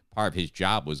Pope, part of his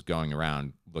job was going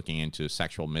around looking into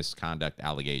sexual misconduct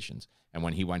allegations. And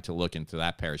when he went to look into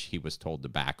that parish, he was told to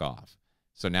back off.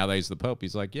 So now that he's the Pope,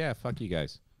 he's like, yeah, fuck you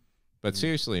guys. But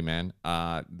seriously, man,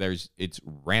 it's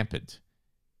rampant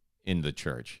in the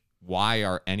church. Why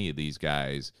are any of these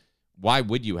guys Why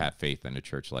would you have faith in a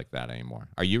church like that anymore?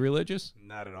 Are you religious?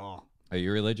 Not at all. Are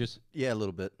you religious? Yeah, a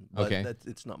little bit. But Okay.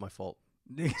 it's not my fault.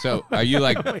 So are you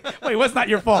like? Wait, what's not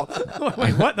your fault?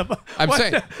 Wait, what the? I'm what?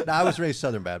 saying, No, I was raised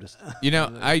Southern Baptist. you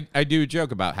know, I do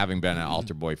joke about having been an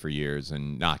altar boy for years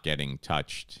and not getting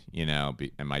touched, you know,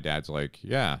 and my dad's like,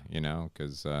 yeah, you know,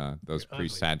 because those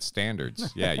priests had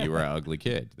standards. Yeah, you were an ugly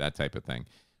kid, that type of thing.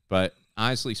 But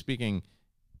honestly speaking,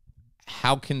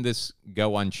 how can this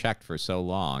go unchecked for so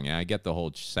long? And I get the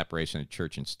whole separation of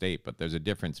church and state, but there's a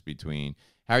difference between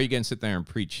how are you going to sit there and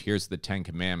preach, here's the 10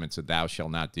 commandments that thou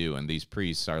shalt not do, and these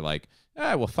priests are like,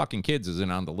 well, fucking kids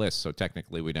isn't on the list, so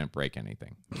technically we didn't break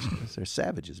anything. They're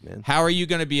savages, man. How are you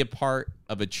going to be a part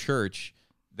of a church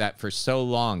that for so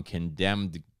long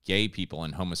condemned gay people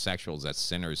and homosexuals as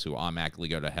sinners who automatically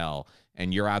go to hell,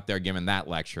 and you're out there giving that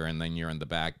lecture, and then you're in the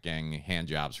back getting hand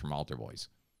jobs from altar boys?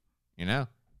 You know?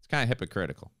 It's kind of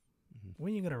hypocritical.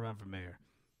 When are you going to run for mayor?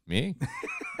 Me?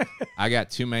 I got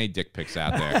too many dick pics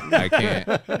out there. I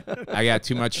can't. I got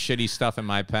too much shitty stuff in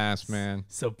my past, man.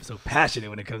 So passionate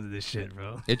when it comes to this shit,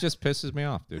 bro. It just pisses me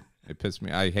off, dude. It pisses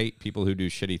me. I hate people who do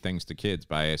shitty things to kids,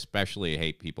 but I especially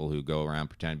hate people who go around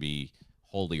pretend to be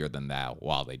holier than thou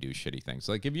while they do shitty things.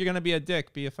 Like, if you're gonna be a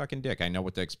dick, be a fucking dick. I know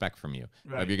what to expect from you.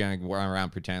 Right. If you're gonna run around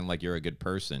pretend like you're a good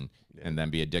person and then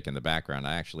be a dick in the background,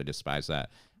 I actually despise that.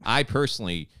 I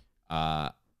personally,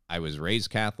 I was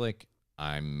raised Catholic.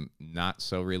 I'm not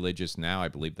so religious now. I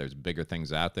believe there's bigger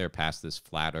things out there past this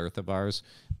flat earth of ours.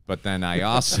 But then I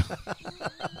also,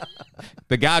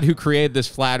 the God who created this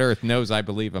flat earth knows I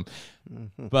believe him.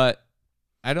 But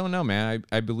I don't know, man.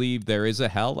 I believe there is a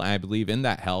hell. And I believe in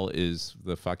that hell is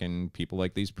the fucking people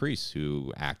like these priests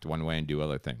who act one way and do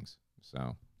other things.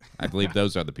 So I believe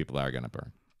those are the people that are going to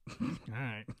burn. All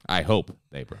right. I hope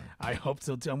they burn. I hope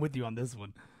so too. I'm with you on this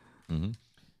one. Mm-hmm.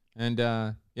 And,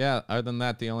 yeah, other than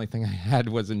that, the only thing I had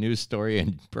was a news story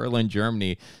in Berlin,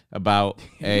 Germany about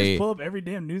You just pull up every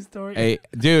damn news story?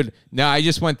 Dude, no, I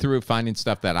just went through finding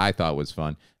stuff that I thought was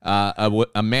fun.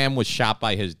 A man was shot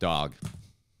by his dog.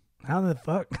 How the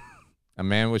fuck? A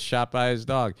man was shot by his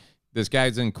dog. This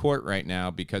guy's in court right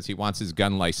now because he wants his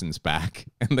gun license back.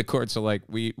 And the courts are like,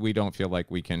 we don't feel like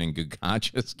we can in good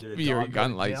conscience give you your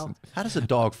gun license. How does a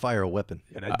dog fire a weapon?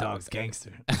 Yeah, that dog's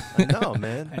gangster. I know,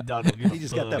 man. That dog will give He a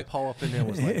just got fuck. that paw up in there and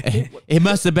was like, what? It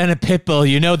must have been a pit bull.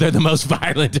 You know they're the most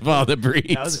violent of all the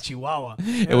breeds. That was a Chihuahua.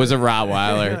 It was a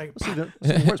Rottweiler. Like, See,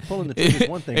 the worst pulling the trigger is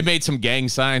one thing. It made some gang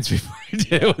signs before it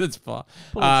did it with its paw.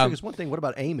 Pulling the trigger is one thing. What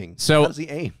about aiming? So how does he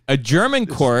aim? a German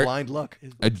This is court blind luck.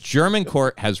 A German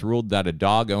court has ruled that a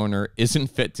dog owner isn't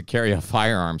fit to carry a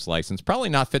firearms license, probably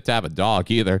not fit to have a dog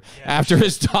either, after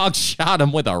his dog shot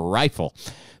him with a rifle.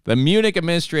 The Munich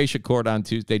Administration Court on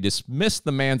Tuesday dismissed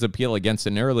the man's appeal against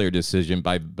an earlier decision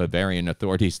by Bavarian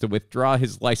authorities to withdraw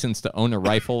his license to own a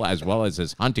rifle as well as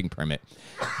his hunting permit.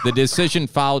 The decision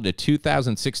followed a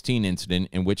 2016 incident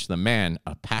in which the man,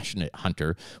 a passionate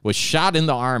hunter, was shot in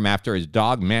the arm after his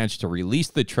dog managed to release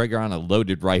the trigger on a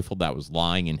loaded rifle that was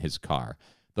lying in his car.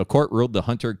 The court ruled the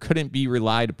hunter couldn't be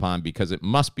relied upon because it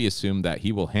must be assumed that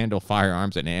he will handle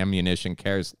firearms and ammunition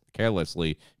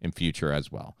carelessly in future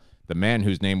as well. The man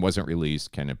whose name wasn't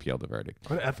released can appeal the verdict.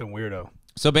 what an effing weirdo.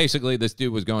 So basically, this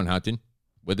dude was going hunting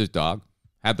with his dog,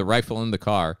 had the rifle in the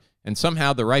car, and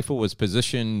somehow the rifle was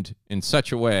positioned in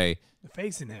such a way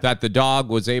Facing him. that the dog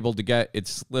was able to get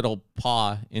its little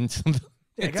paw into the,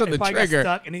 into the trigger.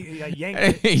 Got stuck and he yanked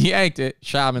it. He yanked it,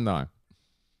 shot him in the arm.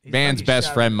 He's Man's lucky best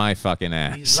shot friend, him. my fucking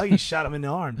ass. He's lucky he shot him in the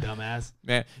arm, dumbass.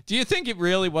 Man, do you think it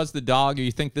really was the dog, or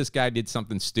you think this guy did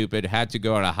something stupid, had to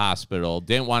go to a hospital,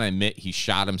 didn't want to admit he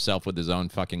shot himself with his own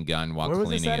fucking gun while Where was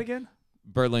cleaning this at it? again?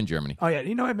 Berlin, Germany. Oh, yeah.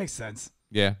 You know, it makes sense.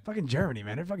 Yeah. Fucking Germany,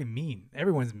 man. They're fucking mean.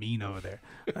 Everyone's mean over there.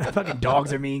 Fucking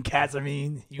dogs are mean. Cats are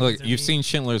mean. Look, humans are you've mean. seen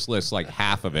Schindler's List like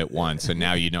half of it once, and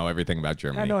now you know everything about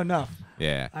Germany. I know enough.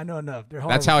 Yeah. I know enough. They're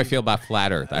That's how I horrible feel about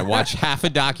Flat Earth. I watched half a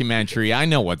documentary. I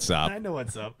know what's people. up. I know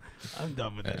what's up. I'm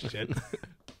done with that shit.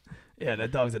 Yeah,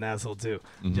 that dog's an asshole too,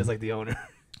 just like the owner.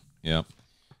 Yep.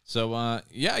 So,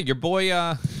 yeah, your boy,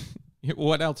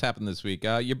 what else happened this week?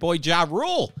 Your boy Ja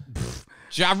Rule.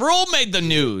 Ja Rule made the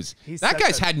news. That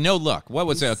guy's had no luck. What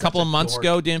was it? A couple of months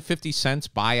ago, didn't 50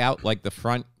 Cent buy out like the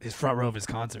His front row of his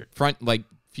concert. front like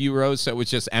few rows, so it was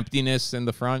just emptiness in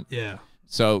the front? Yeah.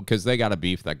 So, because they got a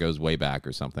beef that goes way back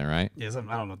or something, right? Yeah, I don't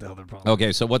know what the hell their problem.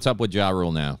 Okay, so what's up with Ja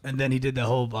Rule now? And then he did the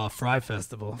whole Fire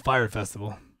Festival.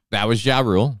 That was Ja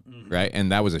Rule, right?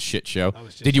 And that was a shit show.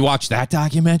 was shit Did you watch that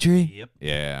documentary? Yep.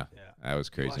 Yeah. Yeah. That was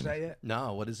crazy. Watch that yet?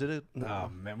 No, what is it? Oh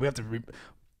man, we have to.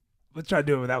 Let's try to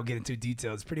do it without getting too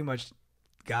detailed. It's pretty much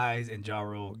guys and Ja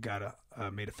Rule got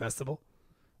made a festival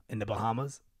in the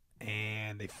Bahamas,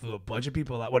 and they flew a bunch of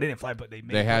people out. Well, they didn't fly, but they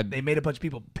made a bunch of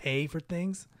people pay for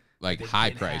things. Like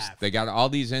high price. They got all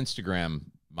these Instagram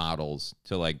models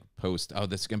to like post, oh,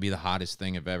 this is going to be the hottest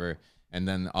thing of ever. And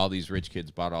then all these rich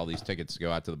kids bought all these tickets to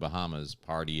go out to the Bahamas,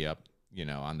 party up, you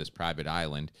know, on this private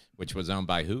island, which was owned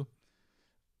by who?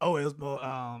 Oh, it was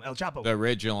El Chapo. The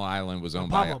original island was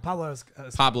owned by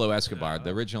Pablo Escobar.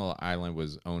 The original island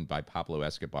was owned by Pablo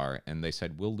Escobar, and they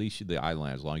said, we'll lease you the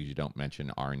island as long as you don't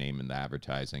mention our name in the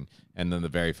advertising. And then the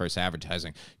very first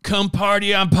advertising, come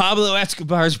party on Pablo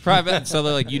Escobar's private. So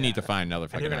they're like, you need to find another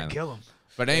fucking island. Kill him.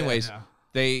 But anyways,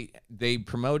 they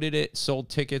promoted it, sold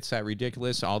tickets at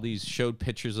ridiculous. All these showed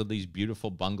pictures of these beautiful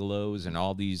bungalows and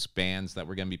all these bands that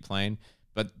were going to be playing.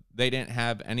 But they didn't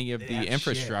have any of the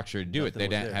infrastructure to do it. They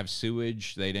didn't have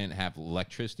sewage. They didn't have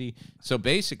electricity. So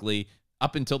basically,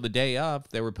 up until the day of,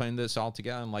 they were putting this all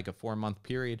together in like a 4-month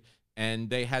period. And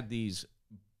they had these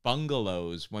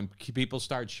bungalows. When people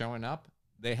started showing up,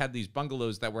 they had these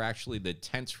bungalows that were actually the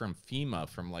tents from FEMA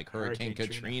from like Hurricane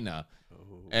Katrina.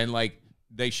 And like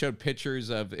they showed pictures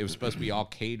of, it was supposed to be all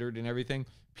catered and everything.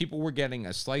 People were getting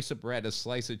a slice of bread, a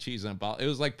slice of cheese, and a ball. It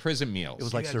was like prison meals. It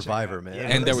was like Survivor, man. Yeah,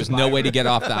 and there was no way to get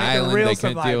off the island. They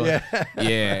couldn't do it.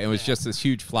 Yeah, it was just this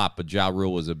huge flop. But Ja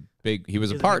Rule was he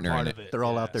was a partner in it. They're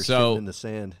all out there shitting in the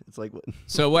sand. It's like what?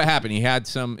 So what happened? He had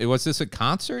some. Was this a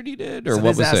concert he did, or so what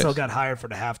was this it? asshole got hired for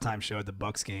the halftime show at the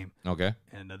Bucks game. Okay.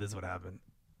 And this is what happened.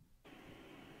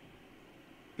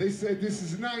 They said this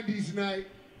is 90s night.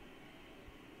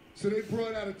 So they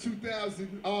brought out a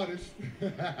 2000 artist.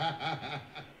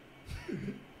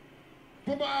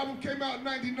 But my album came out in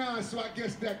 99, so I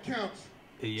guess that counts.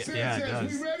 Yeah, it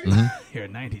does. We ready? Here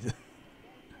in 90s.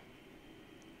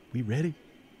 We ready?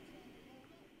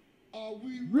 Are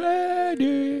we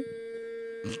ready?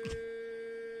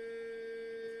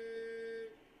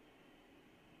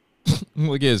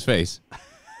 Look at his face.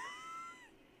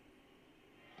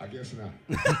 I guess not.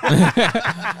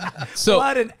 So,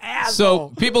 what an asshole.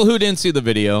 So people who didn't see the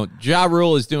video, Ja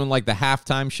Rule is doing like the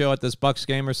halftime show at this Bucks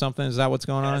game or something. Is that what's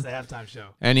going on? It's a halftime show.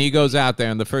 And he goes out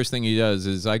there, and the first thing he does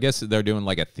is, I guess they're doing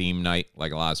like a theme night,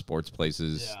 like a lot of sports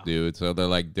places do. So they're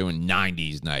like doing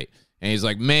 90s night. And he's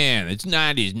like, man, it's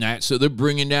 90s night, so they're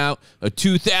bringing out a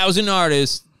 2,000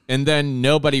 artists. And then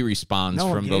nobody responds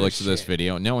from the looks of this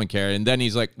video. No one cared. And then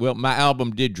he's like, well, my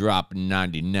album did drop in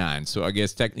 99. So I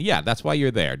guess, yeah, that's why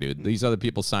you're there, dude. These other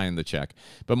people signing the check.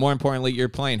 But more importantly, you're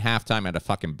playing halftime at a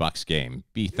fucking Bucks game.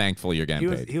 Be thankful you're getting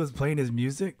paid. He was playing his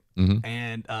music,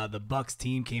 and the Bucks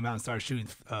team came out and started shooting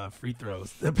free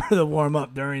throws to warm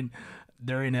up during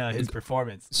his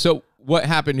performance. So what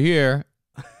happened here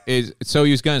is, so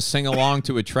he was going to sing along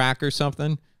to a track or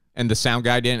something? And the sound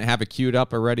guy didn't have it queued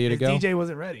up or ready to go? DJ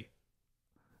wasn't ready.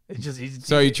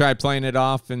 So he tried playing it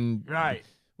off, and right.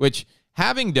 Which,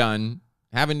 having done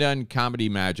comedy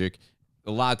magic,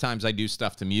 a lot of times I do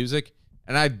stuff to music,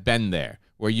 and I've been there,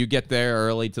 where you get there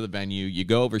early to the venue, you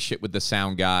go over shit with the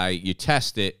sound guy, you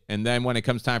test it, and then when it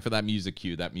comes time for that music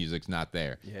cue, that music's not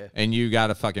there. Yeah. And you got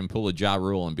to fucking pull a Ja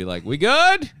Rule and be like, we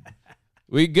good?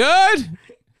 We good?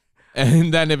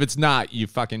 And then if it's not, you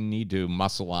fucking need to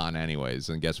muscle on anyways.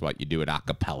 And guess what? You do it a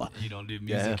cappella. You don't do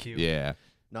music cue. Yeah.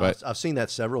 No, but I've seen that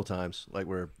several times, like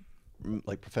where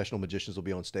like professional magicians will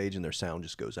be on stage and their sound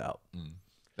just goes out.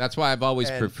 That's why I've always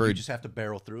preferred. You just have to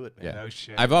barrel through it, man. Yeah. No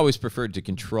shit. I've always preferred to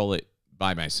control it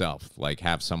by myself, like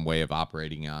have some way of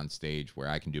operating on stage where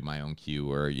I can do my own cue,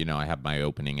 or, you know, I have my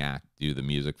opening act do the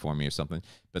music for me or something.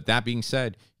 But that being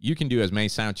said, you can do as many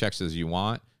sound checks as you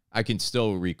want. I can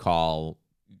still recall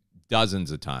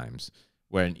dozens of times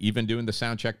when, even doing the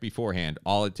sound check beforehand,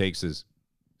 all it takes is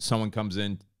someone comes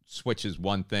in, switches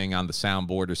one thing on the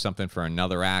soundboard or something for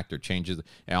another act, or changes,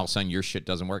 and all of a sudden your shit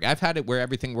doesn't work. I've had it where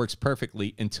everything works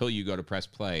perfectly until you go to press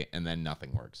play and then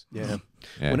nothing works. Yeah.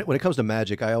 When it comes to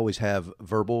magic, I always have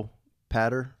verbal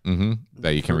patter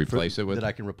that you can replace it with. That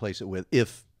I can replace it with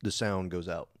if the sound goes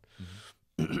out.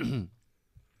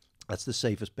 That's the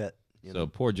safest bet. So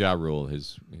poor Ja Rule,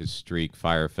 his streak,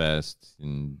 Firefest,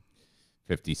 and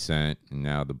 50 Cent, and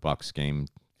now the Bucks game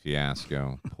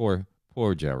fiasco. Poor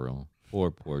Ja Rule.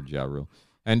 Poor Ja Rule.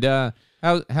 And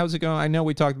how's it going? I know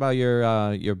we talked about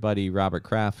your buddy Robert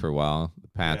Kraft for a while, the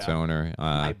Pats owner.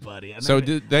 My buddy. I'm not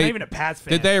even a Pats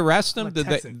fan. Did they arrest him?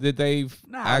 Did they?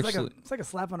 Nah, actually? it's like a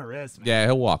slap on the wrist, man. Yeah,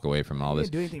 he'll walk away from all this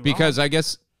because wrong. I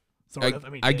guess. Sort of.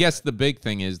 I guess the big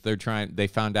thing is they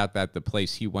found out that the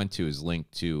place he went to is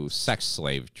linked to sex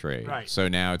slave trade. Right. So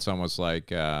now it's almost like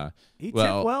he tipped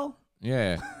well.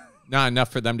 Yeah. Not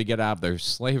enough for them to get out of their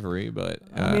slavery, but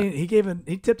I mean,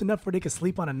 he tipped enough where they could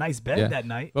sleep on a nice bed that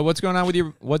night. But what's going on with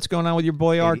your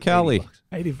boy R. Kelly?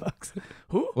 $80.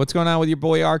 Who? What's going on with your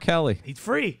boy R. Kelly? He's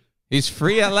free. He's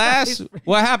free at last?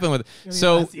 What happened with it?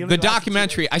 So he only the lasted 2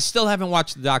 documentary, I still haven't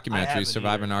watched the documentary, haven't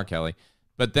Surviving either. R. Kelly.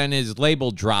 But then his label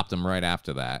dropped him right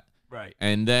after that. Right.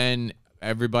 And then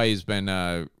everybody's been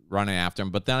running after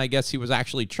him. But then I guess he was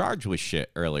actually charged with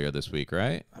shit earlier this week,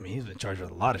 right? I mean, he's been charged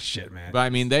with a lot of shit, man. But I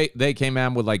mean, they came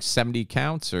out with like 70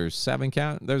 counts or 7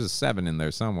 count. There's a 7 in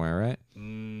there somewhere, right?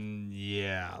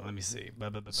 Yeah, let me see.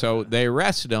 So they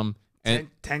arrested him. And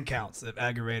 10 counts of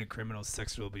aggravated criminal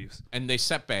sexual abuse. And they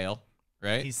set bail,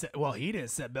 right? He didn't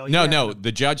set bail. No.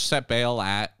 The judge set bail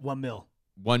at $1 million.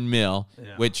 $1 million,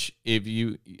 Yeah. which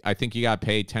I think you got to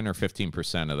pay 10 or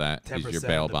 15% of that 10% is your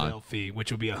bail of the bond. bail fee,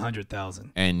 which would be $100,000.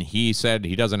 And he said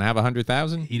he doesn't have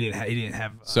 100,000. He didn't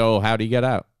have. So how would he get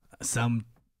out? Some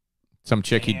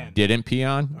chick he man. didn't pee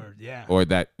on, or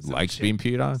that Some likes chick- being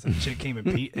peed on. Some chick came and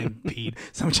peed.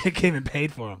 Some chick came and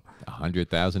paid for him.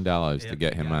 $100,000 to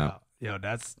get him out. Yo,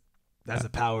 that's the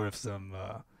power of some.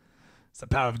 It's the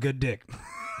power of good dick.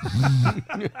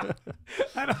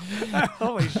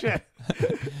 Holy shit!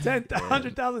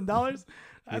 $100,000.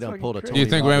 He done pulled a Do you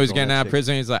think when he was getting out of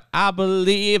prison, he's like, I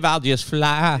believe I'll just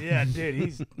fly? Yeah, dude,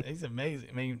 he's amazing.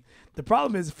 I mean, the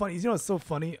problem is funny. You know what's so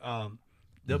funny?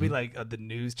 They'll be like the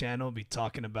news channel be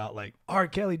talking about like R.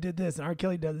 Kelly did this and R.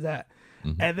 Kelly does that,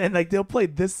 and then like they'll play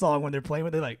this song when they're playing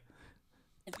with. They're like,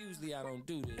 Usually I don't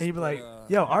do this. and you'd be like,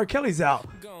 "Yo, R. Kelly's out."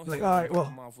 You're like, all right,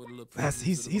 well,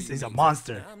 he's a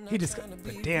monster. He just,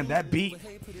 but damn, that beat,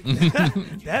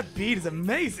 that beat is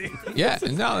amazing. Yeah,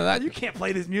 no, that You can't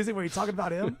play this music where you're talking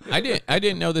about him. I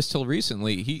didn't know this till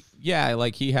recently. He's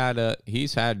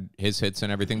had his hits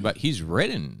and everything, but he's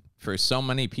written for so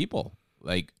many people.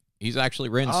 Like he's actually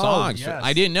written songs. Yes.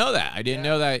 I didn't know that. I didn't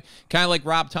know that. Kind of like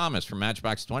Rob Thomas from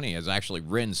Matchbox 20 has actually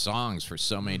written songs for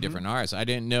so many different artists. I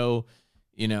didn't know,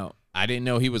 I didn't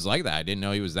know he was like that. I didn't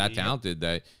know he was that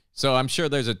talented. So I'm sure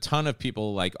there's a ton of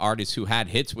people, like artists who had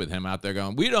hits with him out there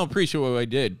going, we don't appreciate what I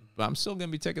did, but I'm still going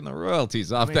to be taking the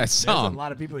royalties off that There's song. a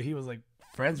lot of people he was like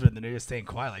friends with, and they're just staying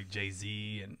quiet, like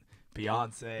Jay-Z and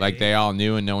Beyonce. Like they all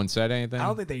knew and no one said anything? I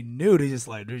don't think they knew. They're just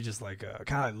like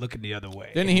kind of like looking the other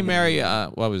way. Didn't he marry,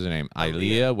 what was her name?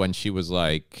 Aaliyah, when she was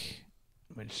like...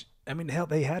 Hell,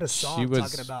 they had a song She was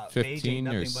talking about 15 age ain't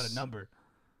or nothing but a number.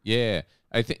 Yeah,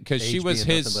 I think because she Age was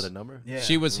being his. nothing but a number? Yeah.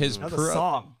 She was his. That was a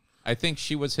song. I think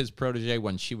she was his protege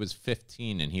when she was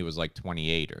 15 and he was like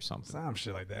 28 or something. Some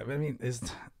shit like that. But I mean,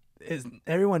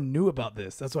 everyone knew about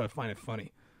this. That's why I find it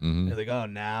funny. They're like, oh,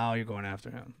 now you're going after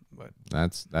him. But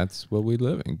That's what we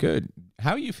live in. Good.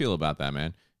 How you feel about that,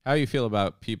 man? How you feel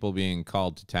about people being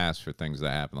called to task for things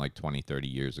that happened like 20, 30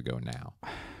 years ago now?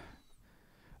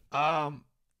 I'm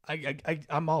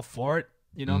all for it.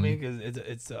 You know what I mean? Because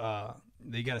it's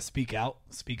they got to speak up.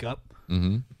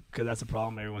 Because that's a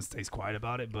problem. Everyone stays quiet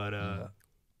about it. But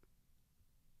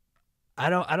I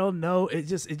don't know.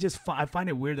 I find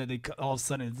it weird that they all of a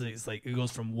sudden it's like it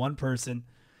goes from one person,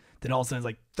 then all of a sudden it's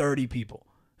like 30 people,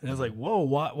 and it's like, whoa,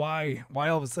 why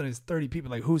all of a sudden it's 30 people?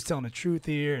 Like, who's telling the truth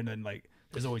here? And then like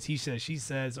there's always he says, she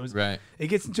says. So Right. It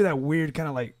gets into that weird kind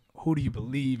of like, who do you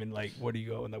believe and like where do you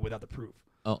go and like, without the proof.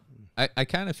 Oh, I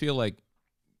kind of feel like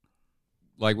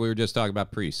we were just talking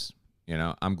about priests.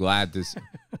 I'm glad to.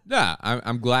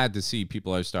 I'm glad to see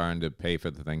people are starting to pay for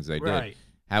the things they did. Right.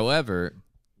 However,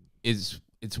 it's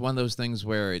one of those things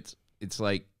where it's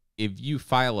like if you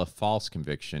file a false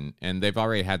conviction, and they've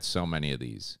already had so many of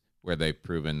these where they've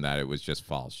proven that it was just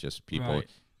false, just people,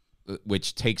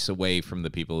 which takes away from the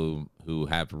people who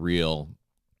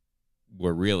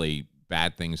were really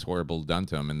bad things horrible done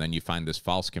to them, and then you find this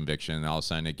false conviction, and all of a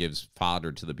sudden it gives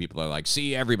fodder to the people that are like,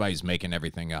 see, everybody's making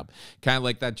everything up. Kind of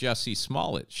like that Jussie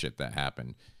Smollett shit that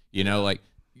happened. Like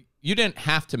you didn't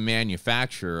have to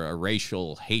manufacture a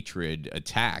racial hatred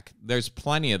attack. There's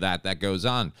plenty of that goes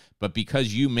on, but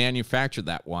because you manufactured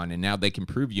that one and now they can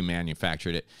prove you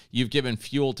manufactured it, you've given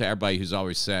fuel to everybody who's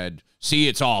always said, see,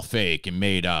 it's all fake and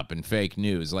made up and fake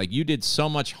news. Like you did so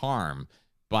much harm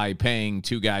by paying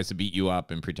 2 guys to beat you up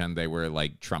and pretend they were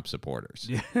like Trump supporters.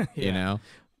 Yeah.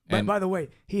 But by the way,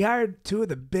 he hired 2 of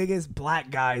the biggest black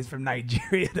guys from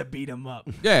Nigeria to beat him up.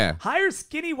 Yeah. Hire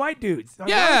skinny white dudes.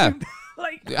 Yeah.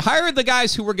 Like hire the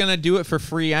guys who were going to do it for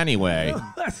free anyway.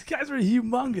 those guys were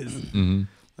humongous.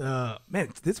 Man,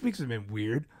 this week's been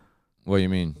weird. What do you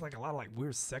mean? It's like a lot of like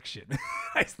weird sex shit.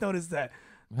 I just noticed that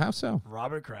How so?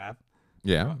 Robert Kraft.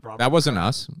 Yeah. Robert That wasn't Kraft.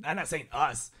 us. I'm not saying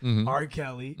us. R.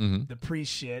 Kelly, the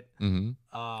priest shit.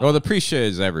 Well, the pre-shit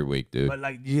is every week, dude. But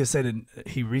like you just said,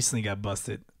 he recently got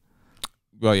busted.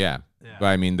 Well, yeah. Yeah. But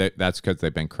I mean, that's because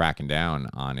they've been cracking down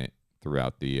on it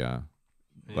throughout the,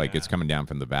 like it's coming down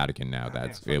from the Vatican now.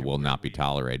 It will not be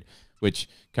tolerated. which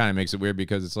kind of makes it weird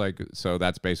because it's like, so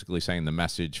that's basically saying the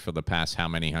message for the past how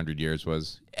many hundred years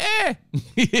was,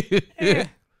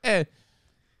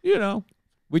 you know,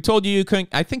 we told you couldn't.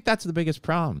 I think that's the biggest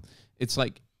problem. It's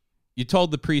like you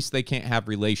told the priests they can't have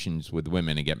relations with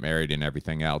women and get married and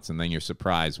everything else, and then you're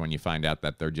surprised when you find out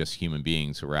that they're just human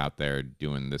beings who are out there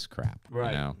doing this crap.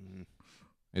 Right. You know?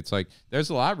 It's like there's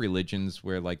a lot of religions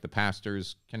where like the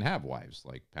pastors can have wives,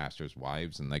 like pastors'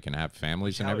 wives, and they can have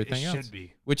families and everything else. Should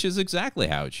be. Which is exactly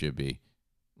how it should be.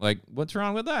 Like, what's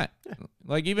wrong with that? Yeah.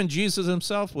 Like, even Jesus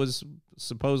himself was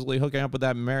supposedly hooking up with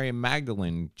that Mary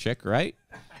Magdalene chick, right?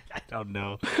 I don't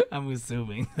know. I'm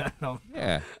assuming.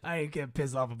 Yeah. I ain't getting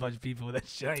pissed off a bunch of people with that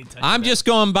shit. I'm just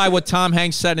going by what Tom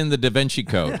Hanks said in the Da Vinci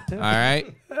Code. All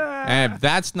right. And if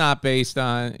that's not based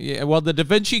on, well, the Da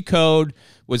Vinci Code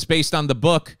was based on the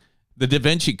book, the Da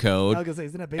Vinci Code. I was gonna say,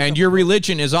 isn't that based and on your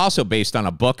religion is also based on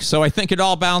a book. So I think it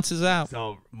all balances out. It's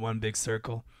all one big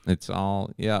circle. It's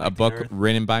all, a book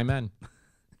written by men.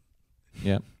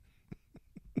 Yep.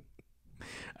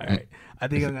 All right. I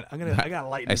think I gotta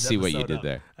lighten this I see what you episode did up.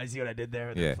 there. I see what I did there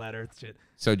with Yeah. the flat earth shit.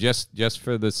 So just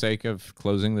for the sake of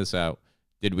closing this out,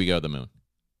 did we go to the moon?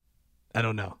 I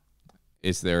don't know.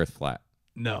 Is the Earth flat?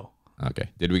 No. Okay.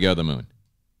 Did we go to the moon?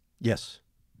 Yes.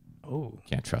 Oh.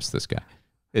 Can't trust this guy.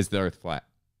 Is the Earth flat?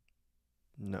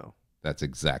 No. That's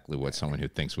exactly what someone who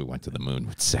thinks we went to the moon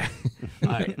would say. All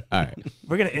right. All right.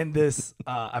 We're gonna end this.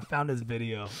 I found this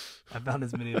video.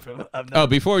 From.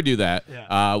 Before we do that,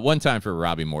 Yeah. one time for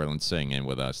Robbie Moreland sitting in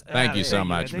with us. Thank you so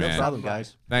much, No man. problem,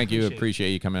 guys. Thank you.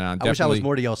 Appreciate you coming on. I wish I was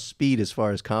more to y'all's speed as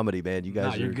far as comedy, man. You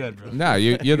guys Nah, you're good, bro. No,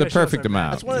 you're the guys show us perfect our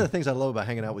amount. That's one of the things I love about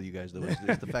hanging out with you guys, though,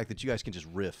 is the fact that you guys can just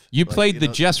riff. You Like, played you the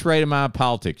know, just right amount of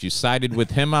politics. You sided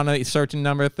with him on a certain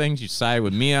number of things. You sided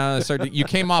with me on a certain. You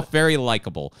came off very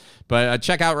likable. But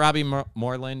check out Robbie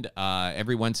Moreland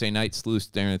every Wednesday night,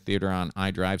 Sleuth Dinner Theater on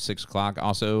iDrive, 6 o'clock.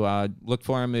 Also, look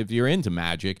for him if you're into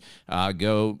magic.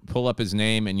 Go pull up his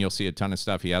name, and you'll see a ton of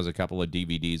stuff. He has a couple of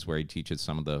DVDs where he teaches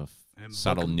some of the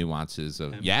subtle nuances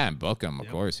of and book him. Of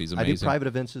course, he's amazing. I do private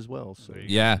events as well. So.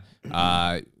 Yeah,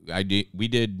 we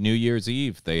did New Year's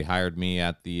Eve. They hired me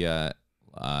at the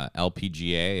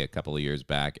LPGA a couple of years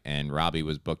back, and Robbie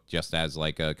was booked just as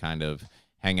like a kind of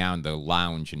hang out in the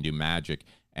lounge and do magic.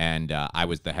 And I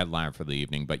was the headliner for the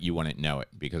evening, but you wouldn't know it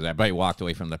because everybody walked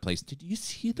away from the place. Did you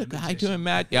see the guy doing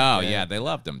magic? Oh, yeah, they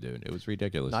loved him, dude. It was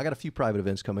ridiculous. No, I got a few private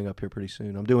events coming up here pretty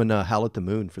soon. I'm doing Howl at the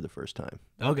Moon for the first time.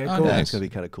 Okay, Oh, cool. nice. It's going to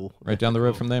be kind of cool. Right down the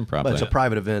road from the improv. But it's a plant.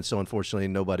 private event, so unfortunately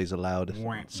nobody's allowed.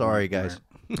 Sorry, guys.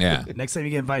 Yeah, Next time you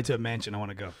get invited to a mansion, I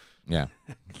want to go. yeah.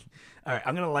 All right,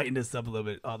 I'm gonna lighten this up a little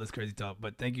bit. All this crazy talk,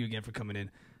 but thank you again for coming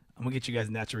in. I'm gonna get you guys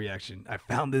a natural reaction. I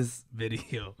found this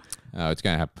video. Oh, it's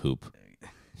going to have poop.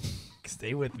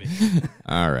 Stay with me.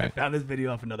 All I right. found this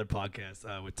video off another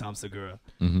podcast with Tom Segura,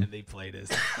 and they play this.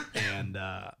 And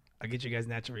I'll get you guys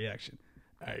natural reaction.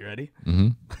 All right, you ready?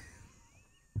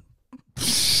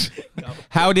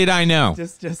 How did I know?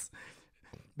 Just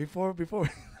before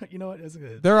you know what? That's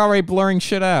good. They're already blurring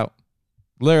shit out.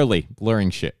 Literally blurring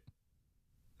shit.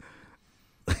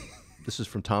 This is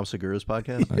from Tom Segura's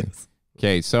podcast.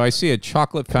 Okay, so I see a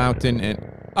chocolate fountain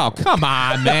and oh, come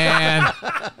on, man.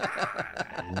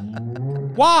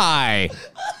 Why?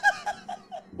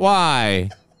 Why?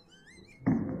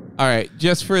 All right,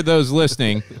 just for those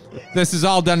listening, this is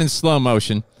all done in slow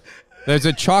motion. There's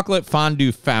a chocolate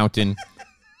fondue fountain,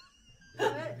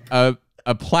 a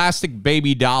plastic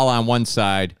baby doll on one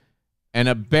side, and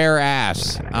a bare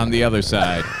ass on the other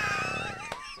side.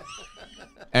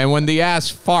 And when the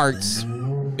ass farts,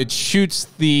 it shoots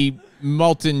the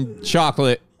molten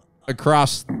chocolate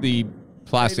across the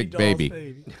plastic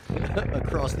baby.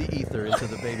 Across the ether into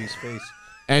the baby's face.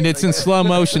 And it's in slow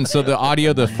motion, so the audio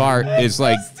of the fart is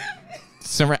like...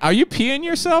 Are you peeing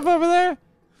yourself over there?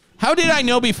 How did I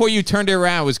know before you turned it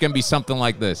around it was going to be something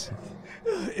like this?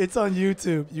 It's on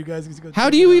YouTube. You guys can go. How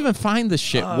do you even find this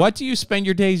shit? What do you spend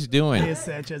your days doing? Me and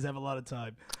Sanchez have a lot of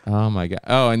time. Oh, my God.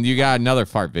 Oh, and you got another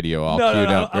fart video all No, queued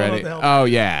no, up, I don't know ready? what the hell- Oh,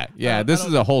 yeah. Yeah, this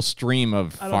is a whole stream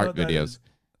of I don't know fart what that videos. is.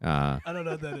 I don't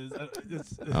know what that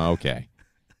is. Okay.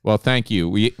 Well, thank you.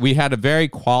 We had a very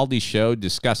quality show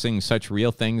discussing such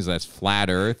real things as flat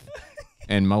Earth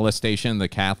and molestation in the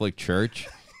Catholic Church.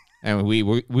 And we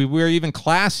were even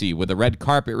classy with a red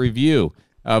carpet review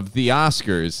of the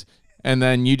Oscars. And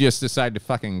then you just decided to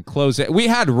fucking close it. We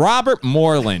had Robert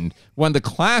Moreland, one of the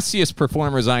classiest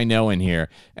performers I know in here.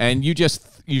 And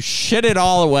you shit it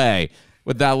all away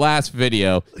with that last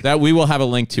video that we will have a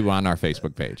link to on our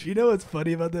Facebook page. You know what's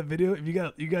funny about that video? If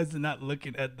you guys are not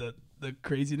looking at the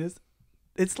craziness,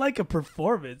 it's like a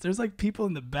performance. There's like people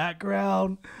in the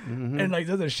background, and like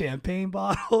there's a champagne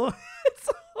bottle. It's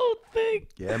a whole thing.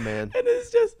 Yeah, man. And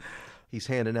it's just, He's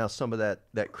handing out some of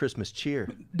that Christmas cheer.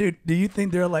 dude, do you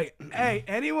think they're like, hey,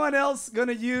 anyone else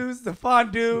gonna use the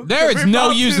fondue? There is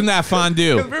no using that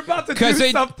fondue. Because we're about to do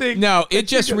something. No, it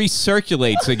just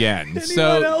recirculates again.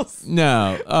 Anyone else?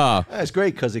 No. That's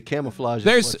great because it camouflages.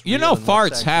 There's, what's real and what's farts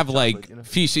actually have chocolate, like you know?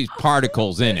 feces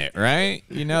particles in it, right?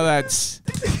 That's.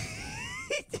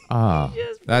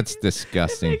 That's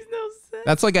disgusting. It makes no sense.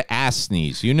 That's like an ass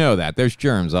sneeze. You know that. There's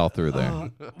germs all through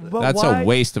there. But That's why- a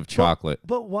waste of chocolate.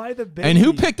 But why the baby? And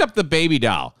who picked up the baby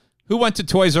doll? Who went to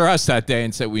Toys R Us that day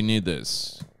and said, we need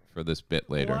this for this bit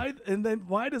later? Why, and then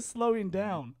why the slowing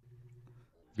down?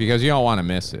 Because you don't want to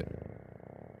miss it.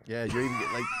 Yeah, you're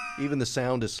even like even the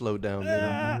sound is slowed down. You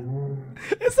know?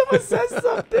 If someone says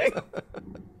something.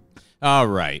 All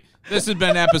right. This has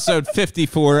been episode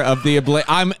 54 of the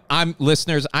I'm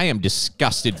listeners, I am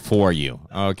disgusted for you.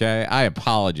 Okay? I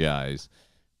apologize.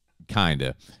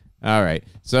 Kinda. All right.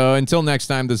 So until next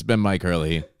time, this has been Mike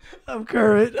Hurley. I'm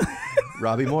Kermit.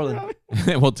 Robbie Moreland.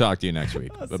 We'll talk to you next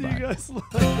week. I'll Bye-bye. see you guys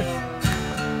later.